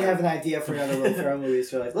really. They didn't tired. have an idea for another Will Ferrell movie,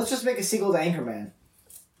 so they're like, let's just make a sequel to Anchorman.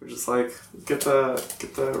 We're just like get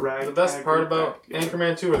the rag. The best part about back.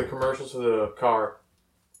 Anchorman 2 are the commercials for the car.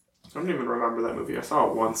 I don't even remember that movie. I saw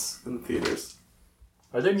it once in the theaters.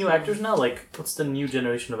 Are there new actors now? Like, what's the new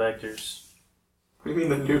generation of actors? What do you mean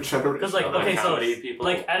the new generation? Because like, Oh, like okay, so comedy people?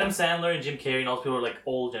 like Adam Sandler and Jim Carrey and all those people are like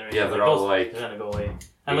old generation. Yeah, they're like, all, those, like, they're gonna go away.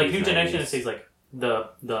 And like 80s, new generation, it 90s. says like the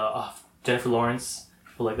Jennifer Lawrence,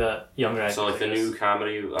 or like the younger actors. So like the I guess. new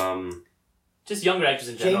comedy, just younger actors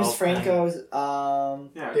in general. James Franco's,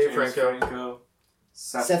 yeah, Dave James Franco.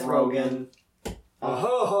 Seth Rogen.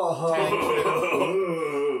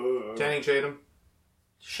 Channing Tatum.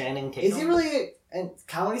 Shannon Tatum. Is he really a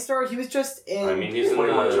comedy star? He was just in. I mean, he's in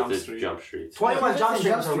 21 Jump the Street. Jump Streets. 21 Jump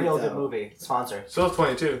Street was a Street, real though. good movie. Sponsor. So is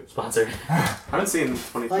 22. sponsor. I haven't seen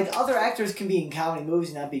 20. Like other actors can be in comedy movies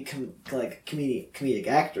and not be comedic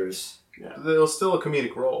actors. There's still a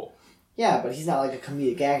comedic role. Yeah, but he's not like a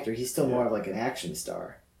comedic actor. He's still more of like an action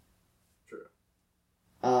star. True.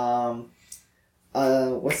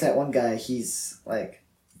 What's that one guy? He's like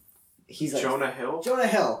Jonah Hill. Jonah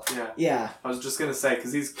Hill. Yeah, Yeah, I was just gonna say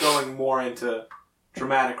because he's going more into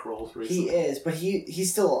dramatic roles recently. he is, but he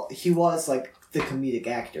was like the comedic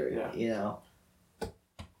actor. Yeah. You know.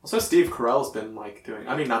 Also, Steve Carell's been like doing.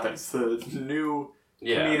 I mean, not that it's the new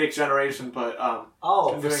Yeah, comedic generation, but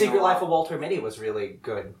Oh, Been The doing Secret a lot. Life of Walter Mitty was really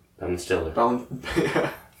good. Ben Stiller.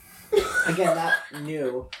 yeah. Again, not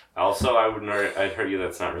new. Also, I'd heard you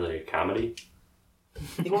that's not really a comedy.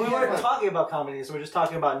 It Well, we could weren't have talking about comedies. We're just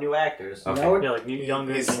talking about new actors. Okay. No, Yeah, like new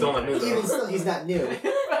younger. He's still not new, though. even still, he's not new.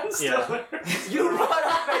 Ben Stiller. You brought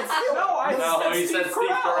up Ben Stiller. No, I No, you said Steve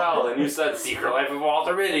Carell, and you said Secret Life of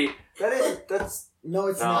Walter Mitty. That's No,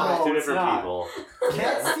 it's No, not. two it's different not. people.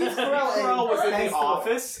 That's Steve Carell. Steve Carell was in Ben The Stiller.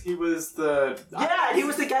 Office. He was the. yeah. He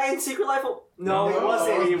was the guy in Secret Life of. No, he No,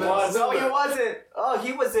 wasn't. he wasn't. No, he wasn't. Oh,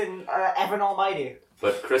 he was in Evan Almighty.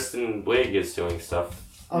 But Kristen Wiig is doing stuff.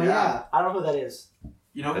 Oh yeah. I don't know who that is.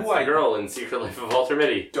 You know That's who the I girl in Secret Life of Walter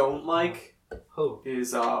Mitty. don't like Who?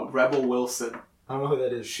 is Rebel Wilson. I don't know who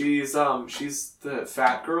that is. She's the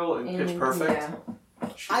fat girl in Pitch Perfect. Yeah.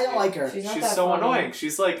 I don't like her. She's not She's that so funny. annoying.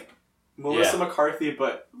 She's like Melissa McCarthy,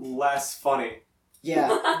 but less funny.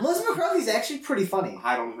 Yeah, Melissa McCarthy's actually pretty funny.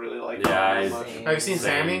 I don't really like Yeah, her I that much. see. Have you seen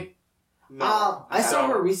Same. Sammy? No, I saw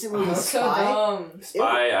don't. her recently in Oh, so Spy. dumb.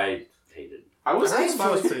 Spy, I hated. I was I think Spy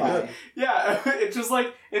was enjoyed pretty Spy. good. Yeah, it just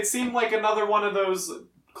like it seemed like another one of those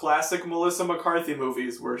classic Melissa McCarthy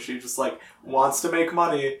movies where she just like wants to make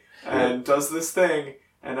money and does this thing,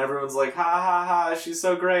 and everyone's like, ha ha ha, she's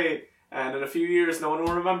so great, and in a few years no one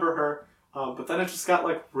will remember her. But then it just got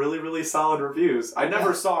like really, really solid reviews. I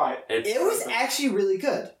never saw it. It was actually really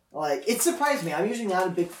good. Like, it surprised me. I'm usually not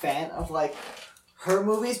a big fan of like her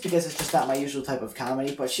movies because it's just not my usual type of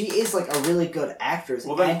comedy. But she is like a really good actress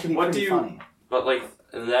Well, then and can be what pretty do you- funny. But like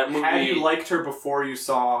in that movie, Had you liked her before you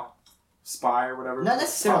saw Spy or whatever? Not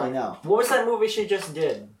necessarily, no. What was that movie she just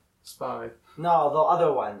did? Spy. No, the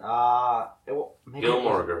other one. Maybe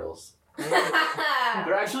Gilmore Girls.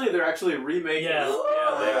 They're actually remaking. Yeah.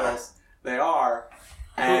 Yeah, They are,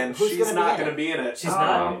 and Who's she's gonna be not in going to it? be in it. She's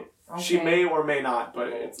not. She Okay. may or may not, but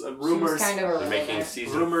it's rumors. She's kind of a They're making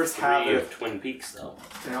season Rumors 3 have it. of Twin Peaks though.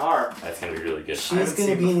 They are. That's gonna be really good. She's haven't going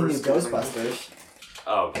to seen be in the the new first two. Ghostbusters.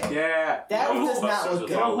 Oh, okay. Yeah. That You know does who- not look with You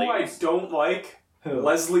good. know all who I ladies. don't like? Who?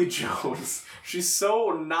 Leslie Jones. She's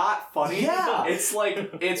so not funny. Yeah. It's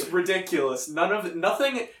like it's ridiculous.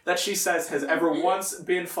 Nothing that she says has ever once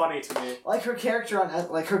been funny to me. Like her character on,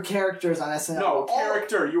 like her characters on SNL. No, all-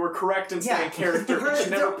 character. You were correct in saying character. Her-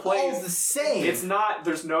 She never they're all plays. the same. It's not.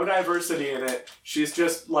 There's no diversity in it. She's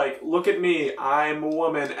just like, look at me. I'm a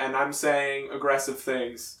woman and I'm saying aggressive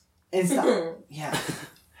things. It's not. Yeah.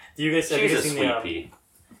 Do you guys have you She's a guys seen sweet the pea.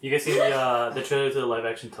 you guys seen the trailer to the live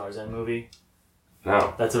action Tarzan movie?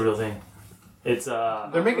 No. That's a real thing. It's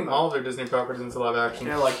They're making all of their Disney properties into live action.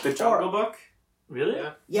 Yeah, like the Jungle Book. really?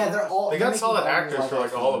 Yeah. Yeah, they're all. They they're got making solid all new actors live for like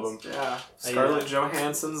action all of ones. them. Yeah. Scarlett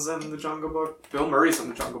Johansson's in the Jungle Book. Bill Murray's in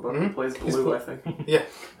the Jungle Book. He Mhm. plays He's Blue, cool. I think.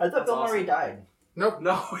 I thought Bill awesome. Murray died. Nope.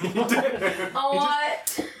 No, he didn't. Oh, what?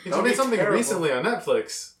 He That'd just be made something terrible. recently on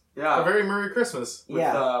Netflix. A Yeah. very Merry Christmas.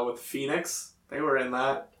 Yeah. With Phoenix. They were in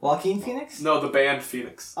that. Joaquin Phoenix? No, the band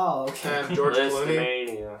Phoenix. Oh, okay. And George Clooney.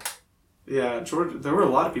 Listomania. Yeah, George. There were a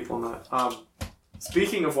lot of people in that.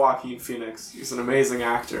 Speaking of Joaquin Phoenix, he's an amazing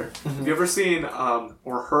actor. Have you ever seen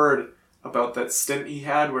or heard about that stint he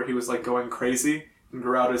had where he was like going crazy and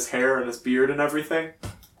grew out his hair and his beard and everything?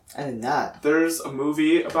 I did not. There's a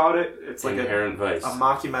movie about it. It's like Inherent Vice. a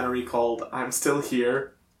mockumentary called I'm Still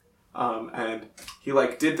Here. And he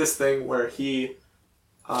like did this thing where he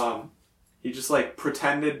just like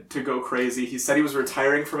pretended to go crazy. He said he was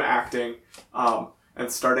retiring from acting and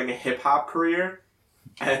starting a hip hop career.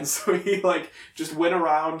 And so he like just went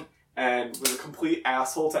around and was a complete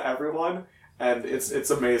asshole to everyone. And it's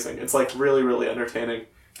amazing. It's like really, really entertaining.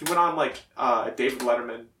 He went on like David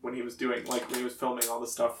Letterman when he was filming all the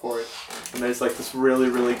stuff for it. And there's like this really,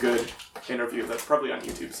 really good interview that's probably on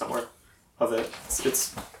YouTube somewhere of it. It's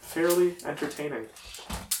fairly entertaining.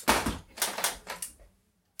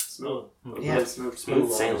 Smooth. Yeah. Really smooth.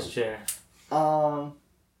 Smooth sailing. Chair. Oh,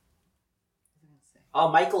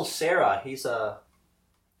 Michael Cera. He's a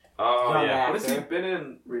Oh young yeah. What has he actor. been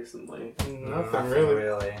in recently? Nothing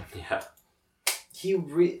really. Yeah.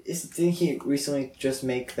 Didn't he recently just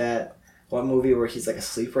make that one movie where he's like a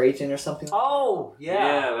sleeper agent or something? Oh,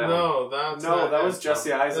 yeah. that one. No, that's No, not that it. was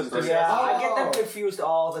Jesse Eisenberg. Yeah, I Oh. get them confused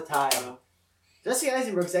all the time. Jesse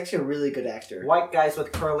Eisenberg's actually a really good actor. White guys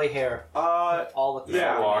with curly hair all the time.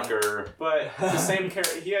 Yeah. Walker. But the same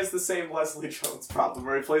character, he has the same Leslie Jones problem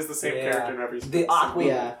where he plays the same Yeah. character in every The awkward,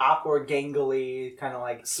 Yeah. awkward, gangly, kind of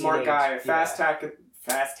like smart teenage- guy, yeah. fast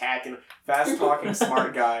talking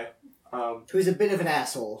smart guy. Who's a bit of an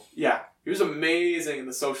asshole. Yeah, he was amazing in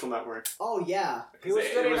The Social Network. Oh, yeah. He was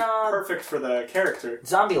good it in, was perfect for the character.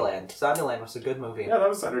 Zombieland. Zombieland was a good movie. Yeah, that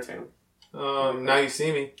was entertaining. Now You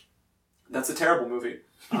See Me. That's a terrible movie.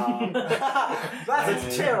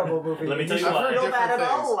 That's a terrible movie. Let me tell you I've why. heard feel different bad at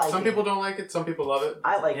all things. like Some it. people don't like it, some people love it.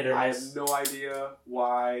 I like Hit it. or I miss. have no idea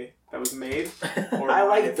why that was made, or I why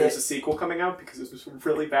liked if there's it. a sequel coming out, because it was a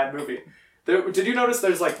really bad movie. Did you notice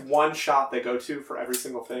there's like one shot they go to for every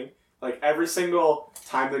single thing? Like every single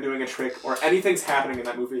time they're doing a trick or anything's happening in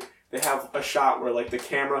that movie, they have a shot where like the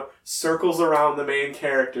camera circles around the main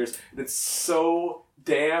characters, and it's so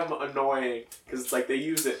damn annoying because it's like they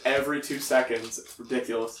use it every 2 seconds. It's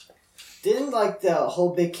ridiculous. Didn't like the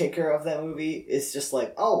whole big kicker of that movie is just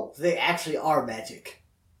like, oh, they actually are magic.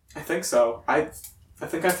 I think so. I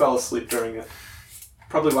think I fell asleep during it.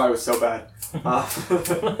 Probably why it was so bad.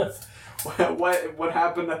 What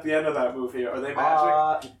happened at the end of that movie? Are they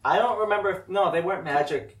magic? I don't remember. No, they weren't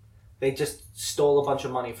magic. They just stole a bunch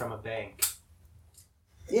of money from a bank.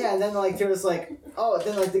 Yeah, and then like there was like, oh,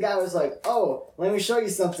 then like the guy was like, oh, let me show you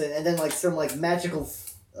something, and then like some like magical,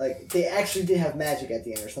 like they actually did have magic at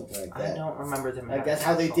the end or something like that. I don't remember them. Like that's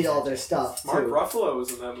how they did all their stuff Mark too. Ruffalo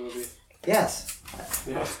was in that movie. Yes.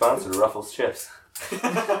 Yeah. Sponsored Ruffles Chips.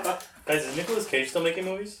 Guys, is Nicolas Cage still making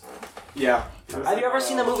movies? Yeah. Have you ever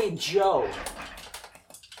seen the movie Joe?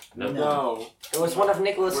 No. It was one of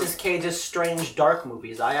Nicolas Cage's strange dark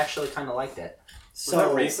movies. I actually kind of liked it. Was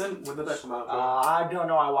that recent? When did that come out? I don't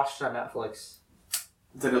know. I watched it on Netflix.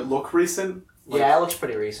 Did it look recent? Yeah, it looks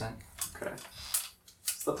pretty recent. Okay.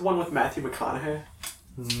 Is that the one with Matthew McConaughey?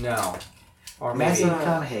 No. Or Matthew maybe.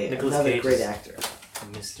 McConaughey, Nicolas another Cage great is- actor.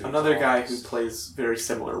 Mystery Another guy Falls. who plays very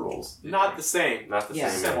similar roles. Not the same. Not the Yeah,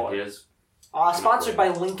 same. similar. He is. Sponsored by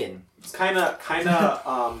Lincoln. It's kind of,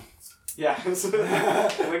 yeah.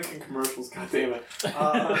 Lincoln commercials. God damn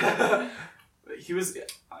it. He was.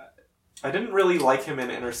 I didn't really like him in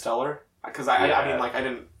Interstellar because I mean, like, I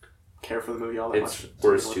didn't care for the movie all that It's much.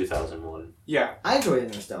 worse 2001. Yeah. I enjoyed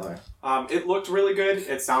Interstellar. It looked really good.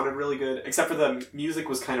 It sounded really good, except for the music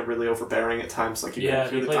was kind of really overbearing at times. Like you Yeah,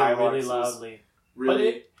 couldn't they hear the played it dialogue. really loudly.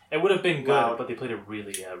 Really. It would have been good, Loud. but they played it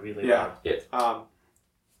really Yeah. loud.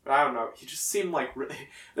 But I don't know. He just seemed like really.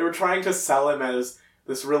 They were trying to sell him as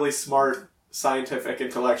this really smart, scientific,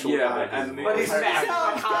 intellectual guy, and the But he's entire Matthew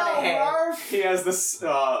time McConaughey. he has this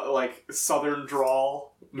like southern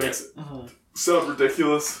drawl, makes it sound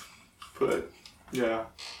ridiculous. But yeah,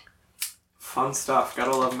 fun stuff.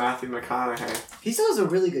 Gotta love Matthew McConaughey. He still does a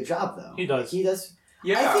really good job though. He does. He does.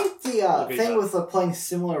 Yeah, I think the Good thing job. with playing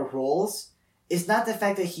similar roles is not the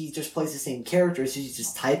fact that he just plays the same characters. He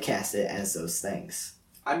just typecast it as those things.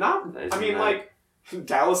 I'm not. I mean, like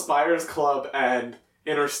Dallas Buyers Club and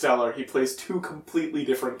Interstellar. He plays two completely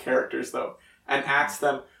different characters though, and acts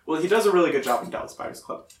them. Well, he does a really good job in Dallas Buyers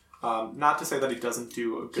Club. Not to say that he doesn't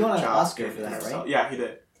do a good He won an job. Oscar in for that, Interstellar. right? Yeah, he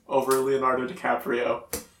did. Over Leonardo DiCaprio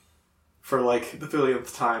for like the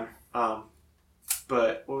billionth time.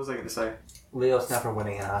 But what was I going to say? Leo's never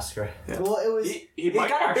winning an Oscar. Yeah. Well, it was. He He's might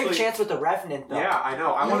got a actually, big chance with The Revenant, though. Yeah, I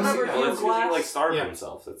know. I You want to see remember that. Hugh Well, it's because he Glass? like starved Yeah.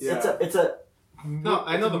 himself. It's, Yeah. It's a. No,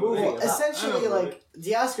 I know the movie. movie. about- Essentially, I know, like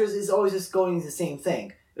the Oscars is always just going to the same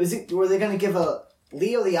thing. Were they going to give a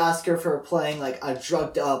Leo the Oscar for playing like a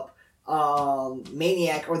drugged up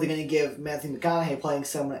maniac, or are they going to give Matthew McConaughey playing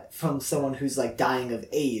someone who's like dying of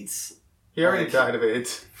AIDS? He already died of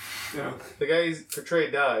AIDS. Yeah. The guy he's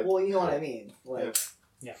portrayed died. Well, you know what I mean. Like,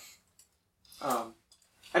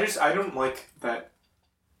 I don't like that,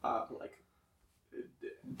 like,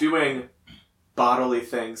 doing bodily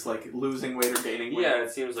things, like losing weight or gaining weight. yeah,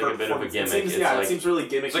 it seems like a bit of a gimmick. It seems, It's like, it seems really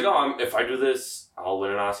gimmicky. it's like, oh, if I do this, I'll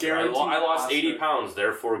win an Oscar. I Guaranteed lost Oscar. 80 pounds,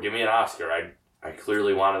 therefore give me an Oscar. I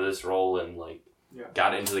clearly wanted this role and like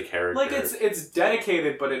got into the character. Like it's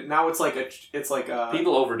dedicated, but now it's like a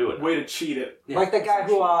people overdo it. way to cheat it. Yeah. Like the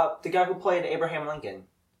guy who played Abraham Lincoln.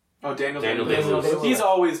 Oh, Daniel Daniel Day-Lewis. Day-Lewis. He's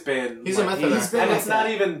always been. He's a like, method He's actor. been and like it's not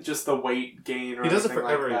that. even just the weight gain or He does it anything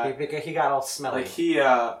for every- like that. He got all smelly. Like he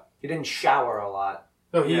didn't shower a lot.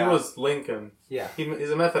 No, he Yeah. was Lincoln. Yeah.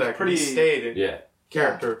 He's a method actor. pretty- He stayed in Yeah.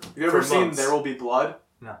 character. Have you ever for seen months. There Will Be Blood?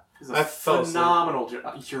 No. He's a I fell asleep. phenomenal.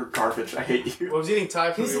 You're garbage. I hate you. Well, I was eating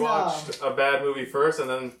Thai food. He's We in, watched a bad movie first, and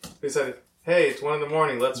then we said, "Hey, it's 1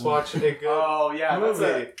 a.m. Let's watch a good Oh yeah,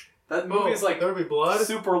 movie." that movie is like There Will Be Blood.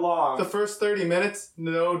 super long. The first 30 minutes,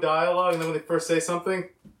 no dialogue, and then when they first say something,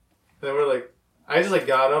 then we're like, I just like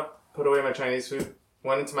got up, put away my Chinese food,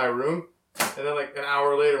 went into my room, and then like an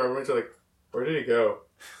hour later, my roommates were like, "Where did he go?"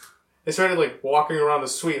 They started like walking around the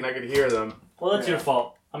suite, and I could hear them. Well, that's Yeah. your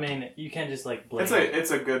fault. I mean, you can't just like blame.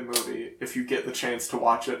 It's a good movie if you get the chance to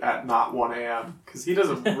watch it at not 1 a.m. because he does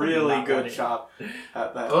a really Not good 1 job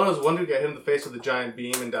at that. Oh, there was one dude got hit in the face with a giant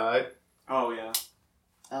beam and died. Oh yeah,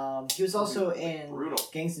 he was also in brutal.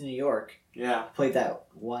 Gangs in New York. Yeah, Played that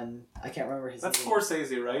one. I can't remember his that's name.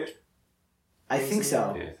 Scorsese, right? I think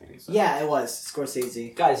so. Yeah, I think so. Yeah, it was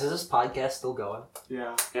Scorsese. Guys, is this podcast still going?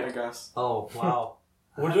 Yeah, Yeah. I guess. Oh, wow.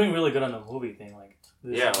 We're doing really good on the movie thing. Like,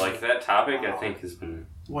 this Yeah, is- like that topic I think has been.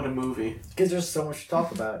 What a movie. Because there's so much to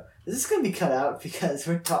talk about. Is this going to be cut out? Because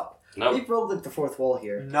we Nope. broke like the fourth wall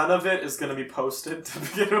here. None of it is going to be posted to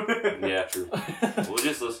begin with. Yeah, true. We'll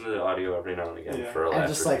just listen to the audio every now and again Yeah. for a And laugh.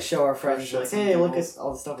 just like show our friends, Shit like, some hey, look giggles. at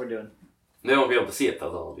all the stuff we're doing. They won't be able to see it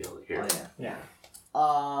though. They'll be able to hear. Oh it. yeah.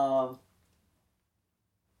 Yeah.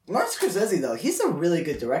 Martin Scorsese though, he's a really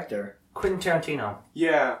good director. Quentin Tarantino.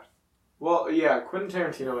 Yeah. Well, yeah, Quentin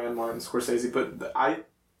Tarantino and Martin Scorsese, but I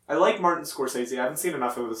I like Martin Scorsese. I haven't seen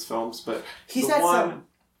enough of his films, but He's the had one some.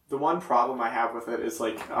 the one problem I have with it is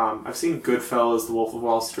like I've seen Goodfellas, The Wolf of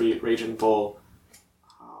Wall Street, Raging Bull.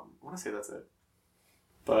 I want to say that's it,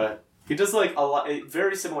 but he does like a lot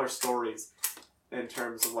very similar stories in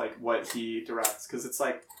terms of like what he directs, because it's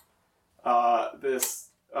like this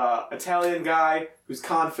Italian guy who's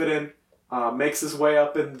confident makes his way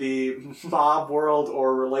up in the mob world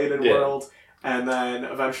or related world, and then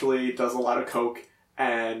eventually does a lot of coke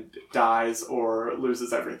and dies or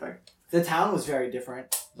loses everything. The Town was very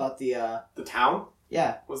different about the. The Town?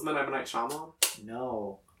 Yeah. Wasn't that M. Night Shyamalan?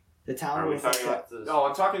 No. The Town Are we was talking like about this? No,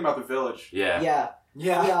 I'm talking about The Village. Yeah. Yeah.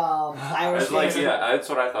 Yeah. The, I Irish was like, gangster- yeah, that's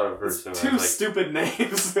what I thought of first. It's too. I two was like, stupid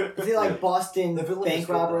names. The like Boston The Village is bank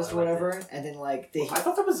good, robbers though. or I liked whatever, and then like they I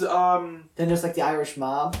thought that was then there's like the Irish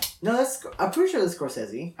mob. No, that's I'm pretty sure that's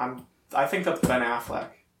Scorsese. I think that's Ben Affleck.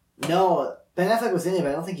 No, Ben Affleck was in it, but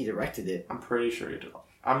I don't think he directed it. I'm pretty sure he did.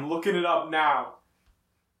 I'm looking it up now.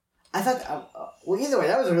 I thought well either way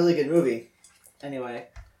that was a really good movie. Anyway,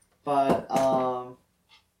 but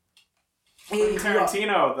Quentin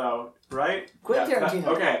Tarantino, though, right? Quentin Yeah, Tarantino.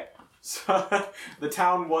 Okay, so The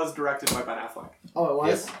Town was directed by Ben Affleck. Oh, it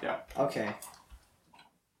was. Yeah. Okay.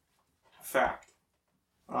 Fact.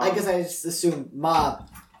 I guess I just assumed Mob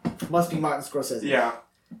must be Martin Scorsese. Yeah,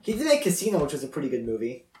 He did make Casino, which was a pretty good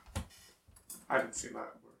movie. I haven't seen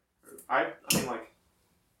that. I mean, like,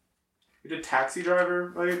 you did Taxi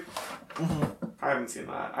Driver, right? Mm-hmm. I haven't seen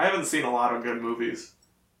that. I haven't seen a lot of good movies.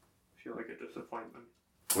 I feel like a disappointment.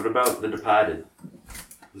 what about The Departed?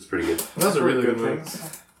 It was pretty good. That was a really good thing. movie.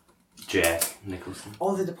 Jack Nicholson.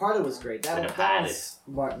 Oh, The Departed was great. The That Departed. was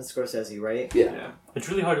Martin Scorsese, right? Yeah. It's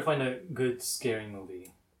really hard to find a good scary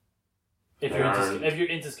movie. If There you're aren't. into, if you're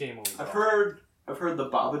into scary movies. I've heard The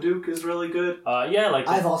Babadook is really good. Yeah, like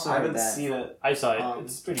I've also I heard haven't that. seen it. I saw it.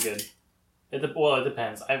 It's pretty good. It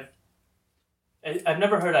depends. I've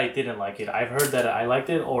never heard I didn't like it. I've heard that I liked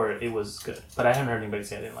it or it was good, but I haven't heard anybody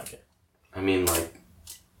say I didn't like it. I mean, like,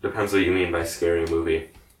 depends what you mean by scary movie.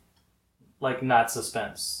 Like not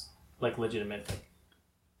suspense, like legitimate.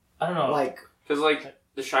 I don't know. Like, Because, like,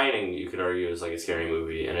 The Shining, you could argue, is like a scary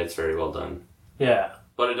movie, and it's very well done. yeah,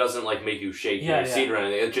 But it doesn't, like, make you shake in Yeah, your yeah. seat or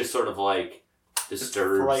anything. It just sort of, like,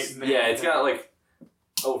 disturbs. frightening. Yeah, it's got, like,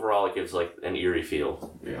 overall, it gives, like, an eerie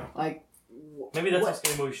feel. Yeah. like maybe that's how what,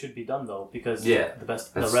 scary movies should be done though, because Yeah, the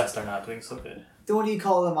that's- rest are not doing so good. what do you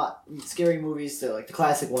call them? Scary movies? They're like the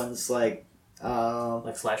classic ones, like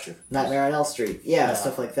Like slasher. Nightmare on Elm Street. Yeah, Yeah.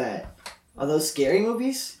 stuff like that. Are those scary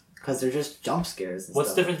movies? Because they're just jump scares. And What's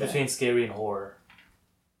the stuff difference like that. between scary and horror?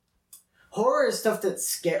 Horror is stuff that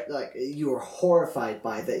scare, like you are horrified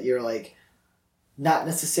by, that you're like not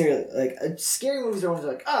necessarily like scary movies are ones that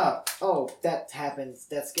are like oh that happened,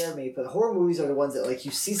 that scared me, but horror movies are the ones that like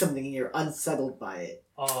you see something and you're unsettled by it,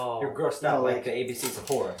 Oh, You're grossed No, out like- like the ABCs of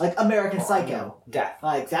horror. like American Psycho. No, death.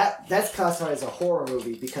 Like that's classified as a horror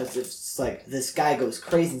movie because it's like this guy goes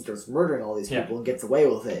crazy and starts murdering all these Yeah. people and gets away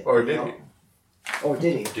with it. Or you did know? he? Or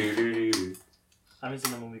did he? Do-do-do. I haven't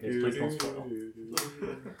seen the movie. Guys, please don't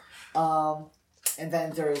spoil. And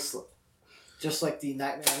then there's just like the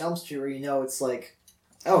Nightmare on Elm Street, where you know it's like,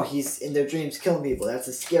 oh, he's in their dreams killing people. That's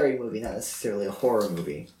a scary movie, not necessarily a horror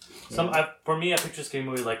movie. For me, I picture scary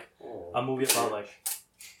movie like a movie about like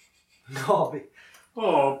Oh,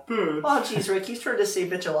 Oh, bitch. oh, jeez, Rick, he's trying to say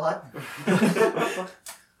bitch a lot.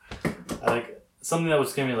 like something that would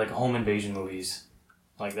scare me, like home invasion movies.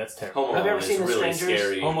 Like that's terrible. Home Have you Alone ever seen is The really Strangers?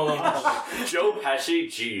 scary. Home Alone. Joe Pesci,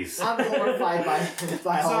 jeez. I'm horrified by Is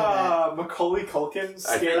all of Macaulay Culkin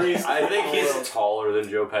I scary? think he's taller than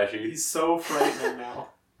Joe Pesci. He's so frightening now.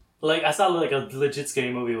 Like I saw like a legit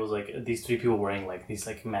scary movie. It was like these three people wearing like these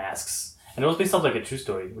like masks, and it was based off like a true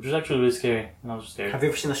story, which was actually really scary. And I was scared. Have you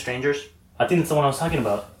ever seen The Strangers? I think it's the one I was talking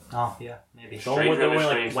about. Oh, yeah, maybe. The one where they're Stranger in a wearing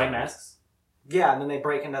like Strange white Land. masks. Yeah, and then they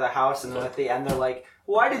break into the house, and then at the end they're like,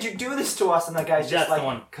 "Why did you do this to us?" And the guy's just That's the like,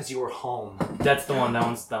 one. "Cause you were home." That's the one. That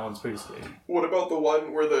one's pretty scary. What about the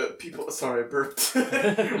one where the people? Sorry, I burped.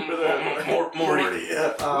 Where Morty.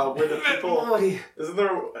 where the people? Morty. Isn't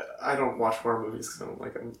there? I don't watch horror movies because I don't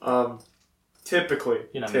like them. Typically,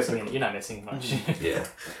 You're not typically. missing. You're not missing much. Yeah.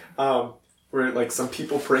 Where like some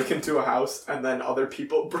people break into a house and then other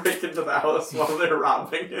people break into the house while they're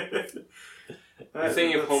robbing it. I'm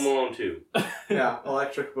thinking of Home Alone 2. Yeah,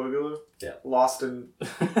 Electric Boogaloo. Yeah. Lost in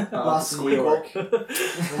Lost in New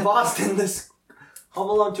Squeakle. York. Lost in this. Home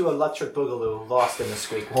Alone to Electric Boogaloo. Lost in the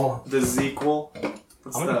squeak hole. The sequel.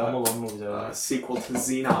 What's How many Home the Alone movies are there? sequel to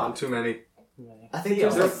Xenon? Too many. I think Theo,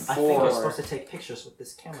 there's I like think we're four. supposed to take pictures with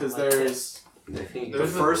this camera. Because like there's I think the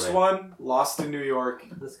There's first one, Lost in New York.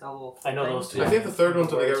 this got a little I know thing. those two. I think the third one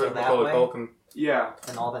until they got rid of That Macaulay way. Culkin. Yeah.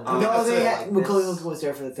 And all the Oh, No, notes they are had like Macaulay this. Culkin was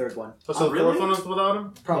there for the third one. Oh, so the really? fourth one was without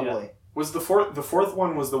him? Probably. Was the fourth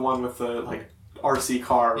one was the one with the like RC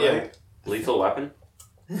car, Yeah. right? Lethal Weapon?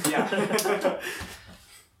 Yeah.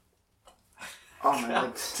 Oh my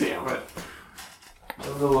God damn it.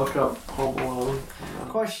 I'm gonna look up Home Alone.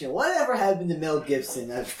 Question: whatever happened to Mel Gibson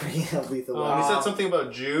after bringing up Lethal Weapon? He said something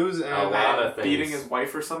about Jews and, A lot of things. Beating his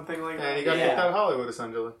wife or something like that. and he got Yeah. kicked out of Hollywood,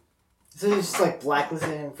 essentially. So he's just like blacklisting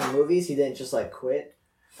him from movies. He didn't just like quit.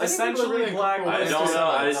 Essentially black. I don't know.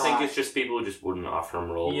 I just think not. it's just people who just wouldn't offer him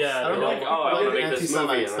roles. Yeah, I They're don't like, know. oh, I want to make this movie. And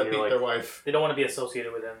Anti-Semites then that you're beat like, their wife. They don't want to be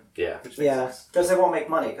associated with him. yeah. Which makes Yeah. sense. Because they won't make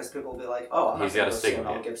money, because people will be like, oh, I'm He's not got going a to see a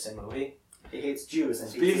stigma. Mel Gibson movie. He hates Jews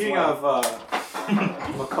and beats his Speaking wife.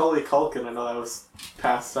 of Macaulay Culkin, I know that was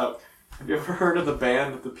passed up. Have you ever heard of the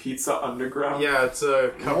band The Pizza Underground? Yeah, it's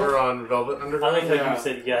a cover on Velvet I Underground. like how Yeah. you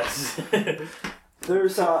said yes.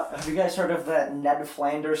 There's, have you guys heard of that Ned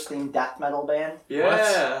Flanders themed death metal band?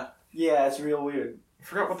 Yeah. Yeah, it's real weird. I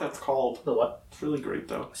forgot what that's called. The what? It's really great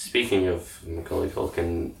though. Speaking of Macaulay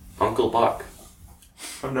Culkin, Uncle Buck.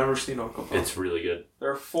 I've never seen Uncle Buck. It's really good.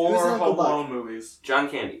 There are Who's 4 Uncle Home Buck? Alone movies. John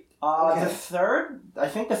Candy. Okay. The third, I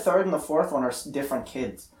think the third and the fourth one are different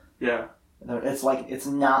kids. Yeah. It's like, it's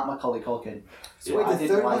not Macaulay Culkin. So wait, I the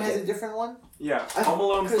didn't third one like has it. a different one? Yeah. I- Home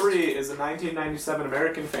Alone Chris- 3 is a 1997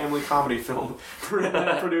 American family comedy film written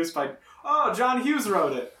and produced by... Oh, John Hughes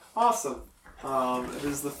wrote it. Awesome. It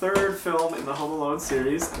is the third film in the Home Alone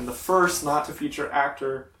series and the first not to feature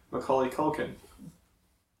actor Macaulay Culkin.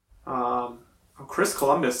 Chris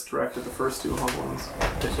Columbus directed the first 2 Home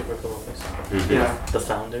Alones. Christopher Columbus. Mm-hmm. Yeah. The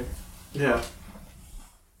founder. Yeah.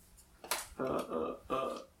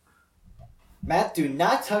 Matt, do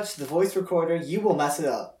not touch the voice recorder. You will mess it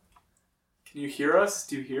up. Can you hear us?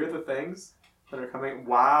 Do you hear the things that are coming?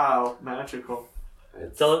 Wow, magical.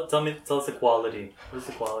 Tell us the quality. What's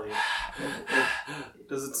the quality?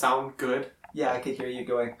 Does it sound good? Yeah, I could hear you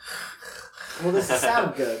going, Well, does it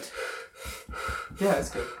sound good? yeah, it's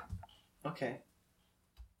good. Okay.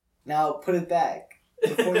 Now put it back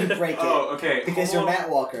before you break it. Oh, okay. Because Home you're Alone- Matt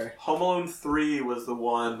Walker. Home Alone 3 was the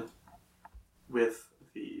one with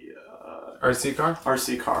the RC car?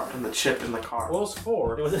 RC car and the chip in the car. What was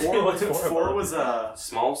 4? It was, Four was, horrible. 4 was a...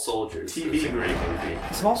 Small Soldiers. TV It's a great movie.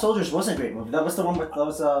 Small Soldiers was a great movie. That was the one with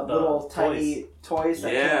those little tiny toys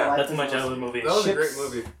that Yeah. came alive. That's my childhood movie. That was a great Ships.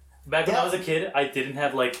 movie. Back when Yeah. I was a kid, I couldn't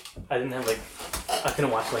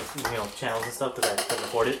watch like channels and stuff because I couldn't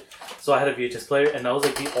afford it. So I had a VHS player, and that was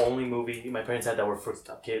like the only movie my parents had that were for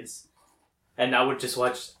kids. And I would just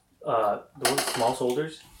watch the Small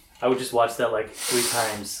Soldiers. I would just watch that like 3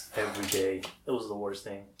 times every day. It was the worst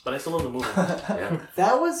thing, but I still love the movie. Yeah.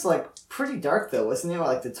 That was like pretty dark though, wasn't it? Where,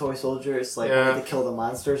 like the toy soldiers like Yeah. wanted to kill the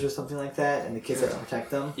monsters or something like that, and the kids had to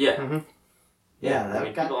protect them. Yeah. Yeah, I that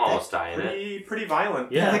mean, got people almost die in it. Pretty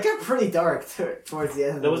violent. yeah, Yeah, that got pretty dark towards the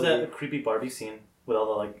end. Of there the was movie. that creepy Barbie scene with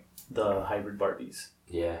all the hybrid Barbies.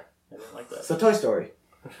 Yeah. I didn't like that. So Toy Story.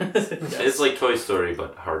 It's like Toy Story,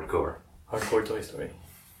 but hardcore. Hardcore Toy Story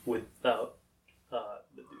without the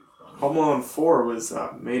dude. Home Alone 4 was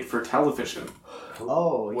made for television.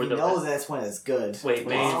 Oh, Were you the know rest- this one is good. Wait,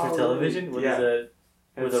 made Wow. for television? What is Yeah. that?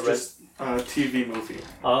 And With it's the just a TV movie.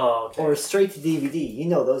 Oh, okay. Or straight to DVD. You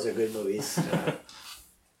know those are good movies.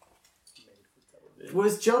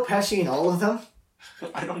 Was Joe Pesci in all of them?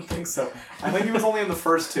 I don't think so. I think he was only in the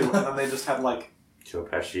first 2, and then they just had like... Joe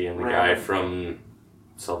Pesci and the Random. guy from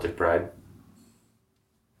Celtic Pride.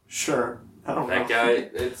 Sure. I don't know. That guy,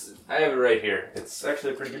 I have it right here. It's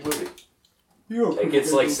actually a pretty good movie. You It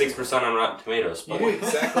gets like 6% on Rotten Tomatoes, You but knew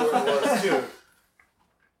exactly what it was, too.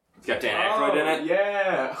 it's got Dan Aykroyd in it.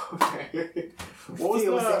 Yeah. Okay. What was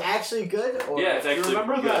was the... it actually good? Or... Yeah, it's Do you actually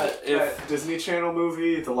remember good. that, that Disney Channel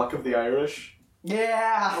movie, The Luck of the Irish?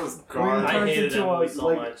 Yeah. That was Where he garbage. I turns hated into that movie a, so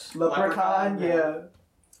like, much. Leprechaun, Leprechaun, yeah.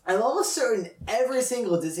 I'm almost certain every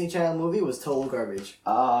single Disney Channel movie was total garbage.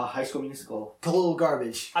 High School Musical. Total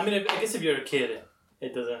garbage. I mean, I guess if you're a kid,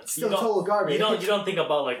 it doesn't. Still total garbage. You don't think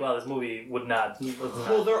about like, wow, this movie would not.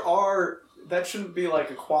 Well, there are... That shouldn't be like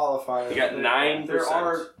a qualifier. You got 9%. There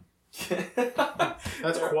are...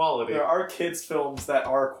 That's quality. There are kids' films that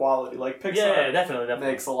are quality. Like Pixar yeah, definitely.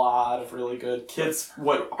 makes a lot of really good kids...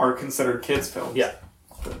 What are considered kids' films. Yeah.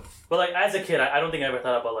 But like as a kid, I don't think I ever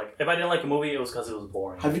thought about like if I didn't like a movie, it was because it was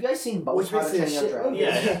boring. Have you guys seen both Which How to makes it a Train Your shit Dragon? movie.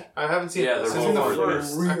 Yeah. I haven't seen Yeah, it. they're I've seen the both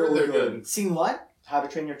first. really I heard they're good. Seen what? How to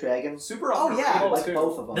Train Your Dragon. Super Oh, underrated, yeah. I like too.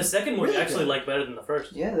 both of them. The second one Really I actually good. liked better than the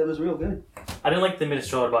first. Yeah, that was real good. I didn't like the minute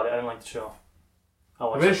show about it. I didn't like the show. I You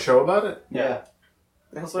watched made a it. show about it? Yeah.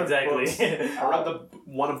 They also have Exactly. books. I read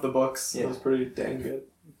one of the books. Yeah. It was pretty dang good.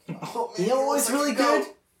 You know what was really good?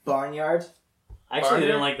 Barnyard. I actually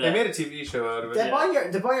didn't like They that. made a TV show out of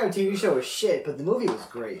it. The Barnyard TV show was shit, but the movie was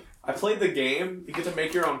great. I played the game. You get to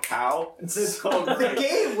make your own cow. It's so The great.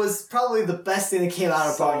 game was probably the best thing that came out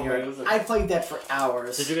of So Barnyard. amazing. I played that for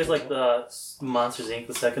hours. Did you guys like the Monsters Inc.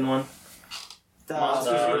 the second one? Monsters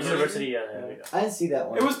The University? University, yeah. I didn't see that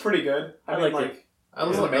one. It was pretty good. I mean, liked it. I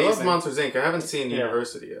It's love amazing. Monsters Inc. I haven't seen Yeah.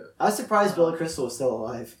 University yet. I was surprised Billy Crystal was still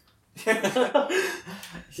alive.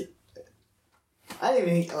 I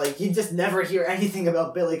didn't even like. You just never hear anything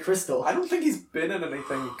about Billy Crystal. I don't think he's been in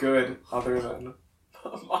anything good other than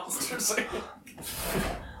Monsters Inc.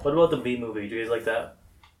 What about the B movie? Do you guys like that?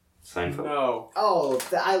 Seinfeld. No. Oh,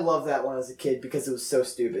 I loved that one as a kid because it was so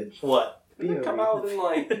stupid. What? Did it come out in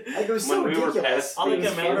like Like it was so when we were ridiculous. past All I being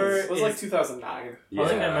can remember kids? It was like 2009. All I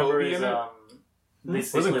think I remember Kobe is in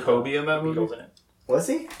it? Wasn't Kobe in that movie? Beatles in it. Was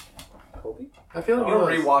he? Kobe? I feel I like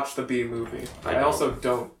want it to was. rewatch the B movie. I I don't. also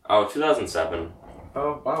don't. Oh, 2007.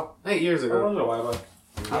 Oh, wow. 8 years That ago. was a while ago.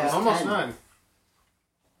 Yeah, Almost 10. 9.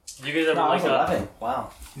 Do you guys ever No, I like was 11.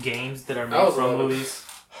 Wow. games that are I made was from 11. movies?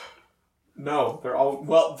 No, they're all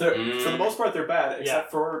well. They're Mm. for the most part they're bad, except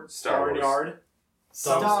for Star Wars. Barnyard.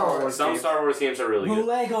 Star Wars. Some games. Star Wars games are really The good.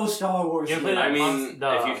 Lego Star Wars. You play game. that I mean,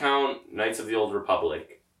 the- if you count Knights of the Old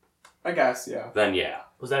Republic, I guess, yeah. then yeah,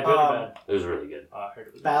 Was that good or bad? it was really good. I heard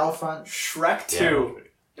it was Battlefront. Shrek Yeah. 2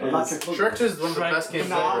 Electric is Boogaloo. Shrek is one of the Shrek best games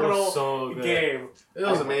ever. phenomenal so good. game. It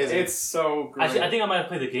was amazing. It's so great. Actually, I think I might have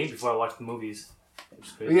played the game before I watched the movies. Which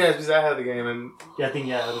is crazy. Yeah, because I had the game and Yeah, I think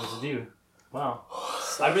that was you. Wow.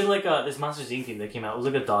 I really like this Monsters Inc. game that came out. It was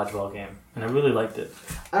like a dodgeball game, and I really liked it.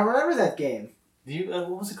 I remember that game. Do you? What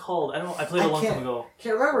was it called? I don't. I played it I a long can't- time ago.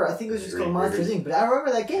 Can't remember. I think it was just called Monsters Inc. But I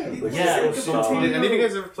remember that game. Yeah, it was so fun. Did any of you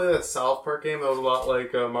guys ever play that South Park game that was a lot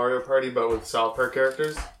like Mario Party but with South Park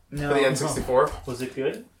characters? No. For the N64? Was it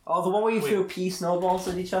good? Oh, the one where you Wait. threw pea snowballs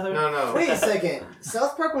at each other? No. Wait a second.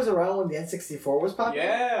 South Park was around when the N64 was popular?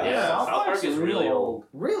 Yeah. Yeah, South South Park Park's is really old.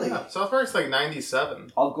 Really? Yeah, South Park's like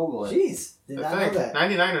 97. I'll Google it. Jeez. Did I not know think. that.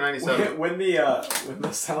 99 or 97. When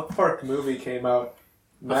the South Park movie came out,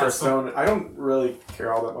 Matt first one? Stone. I don't really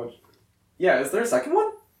care all that much. Yeah, is there a second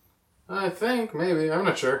one? I think, maybe. I'm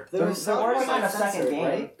not sure. There was They're South working Park on a second Uncensored, game.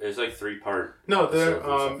 right? There's like 3-part. No, they're,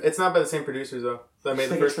 So- it's not by the same producers, though, that made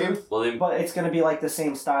the first game. Well, But it's going to be like the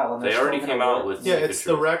same style. And they they're already still came gonna out work- with. Yeah, Secret it's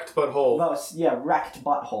the Truth. wrecked but whole. No, yeah, wrecked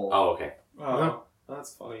butthole. Oh, okay. Oh,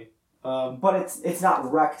 that's funny. But it's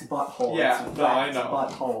not wrecked butthole. Yeah, it's no, I wrecked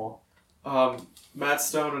know. Butthole. Matt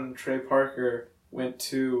Stone and Trey Parker went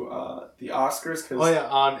to the Oscars because Oh, yeah,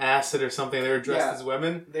 on acid or something. They were dressed Yeah. as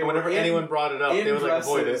women. They And were whenever in- anyone brought it up, in they would like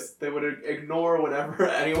avoid it. dresses, they would ignore whenever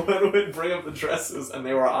anyone would bring up the dresses, and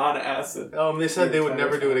they were on acid. They said they would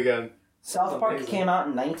never do it again. South Park amazing. came out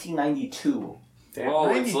in 1992. Well,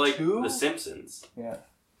 it's like 92? The Simpsons.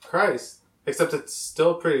 Christ. Except it's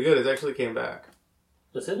still pretty good. It actually came back.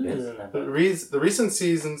 The Simpsons isn't that The, bad. the recent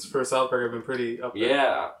seasons for South Park have been pretty up there.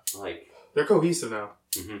 Yeah, like. They're cohesive now.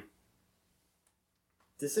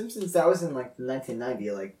 The Simpsons, that was in like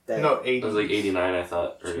 1990, like that. No, It 80. was like 89, I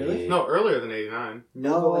thought. Or Really? 88. No, earlier than 89.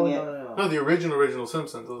 No, Googling it. no. No, the original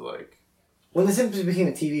Simpsons was like... When The Simpsons became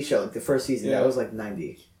a TV show, like the first season, Yeah. that was like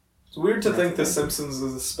 90. It's weird to think The Simpsons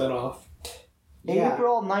is a spinoff. Yeah.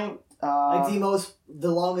 April 9th. Like the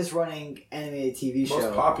longest running animated TV show.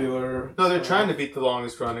 Most popular. No, they're trying to beat the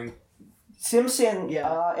longest running. Simpson.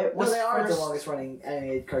 Yeah. It was No, they are first, the longest running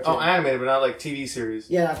animated cartoon. Oh, animated, but not like TV series.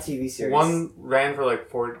 Yeah, not TV series. One ran for like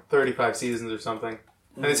 35 seasons or something.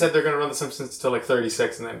 And they said they're going to run The Simpsons till like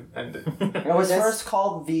 36 and then end it. It was That's- first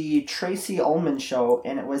called The Tracy Ullman Show,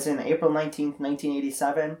 and it was in April 19th,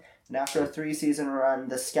 1987. And after a 3-season run,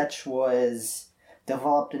 the sketch was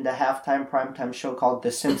developed into a halftime primetime show called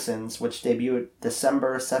The Simpsons, which debuted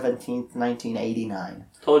December 17th, 1989.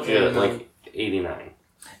 Told you, Yeah. like 89.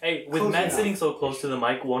 Hey, with Close Matt enough. sitting so close to the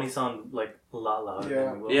mic, won't he sound like a lot louder? Yeah.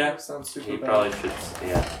 Than he will? Yeah. Sounds super He bad. probably should.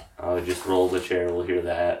 Yeah. I'll just roll the chair. We'll hear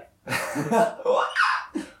that.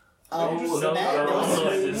 Oh, No, No, Matt no, knows. no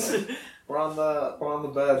noises. We're on the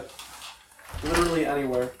bed. Literally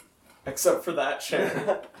anywhere. Except for that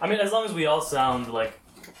chair. I mean, as long as we all sound like,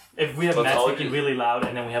 if we have Let's Matt all speaking just- really loud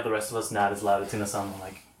and then we have the rest of us not as loud, it's gonna sound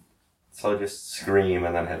like So I'll just scream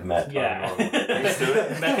and then have Matt talk yeah. normal. Just do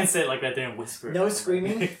it. Matt can sit like right there and whisper. No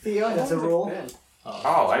screaming, Theo. That's a rule.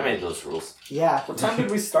 Oh, I made those rules. Yeah. What time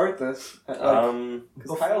did we start this? Um,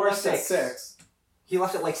 Because Kyle Before left at 6. 6. He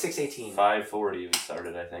left at like 6:18. 5:40 we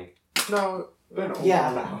started, I think. No, Been over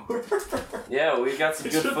Yeah. an hour. Yeah, we got some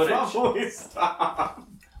good Should footage. probably stop.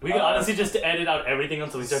 We can honestly just edit out everything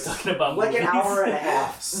until we start talking about Like movies. an hour and a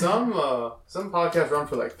half. Some podcasts run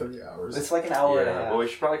for like 3 hours. It's like an hour and a half. But we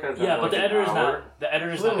should probably cut it down Yeah, to but the like an editor's hour, not. The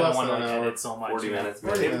editor's A not little gonna want less to than like an hour. edit so much. 40 you know? minutes.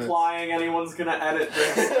 40 Maybe. minutes. Implying anyone's gonna edit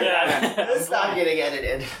this. Yeah. It's not getting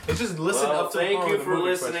edited. It's just listen Well, up to thank one you of the for movie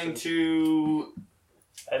listening questions. to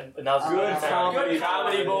And now it's Good Good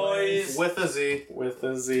Comedy Boys. With a Z. With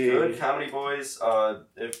a Z. Good Comedy Boys.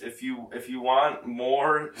 If you want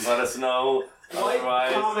more, let us know. Like,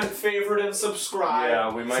 Otherwise, comment, favorite, and subscribe.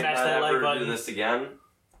 yeah, we might Smash not that like ever button. do this again.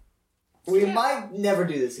 We might never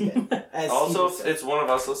do this again. As Also, Steve if said. it's one of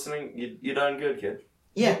us listening, you done good, kid.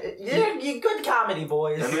 Yeah. You good comedy,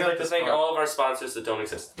 boys. And we'd like to thank all of our sponsors that don't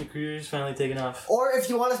exist. Your career's finally taking off. Or if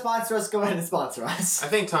you want to sponsor us, go ahead and sponsor us. I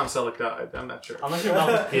think Tom Selleck died. I'm not sure. Unless you're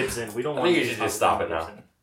Mel Gibson, we don't I want think you to should talk just stop about it now. Gibson.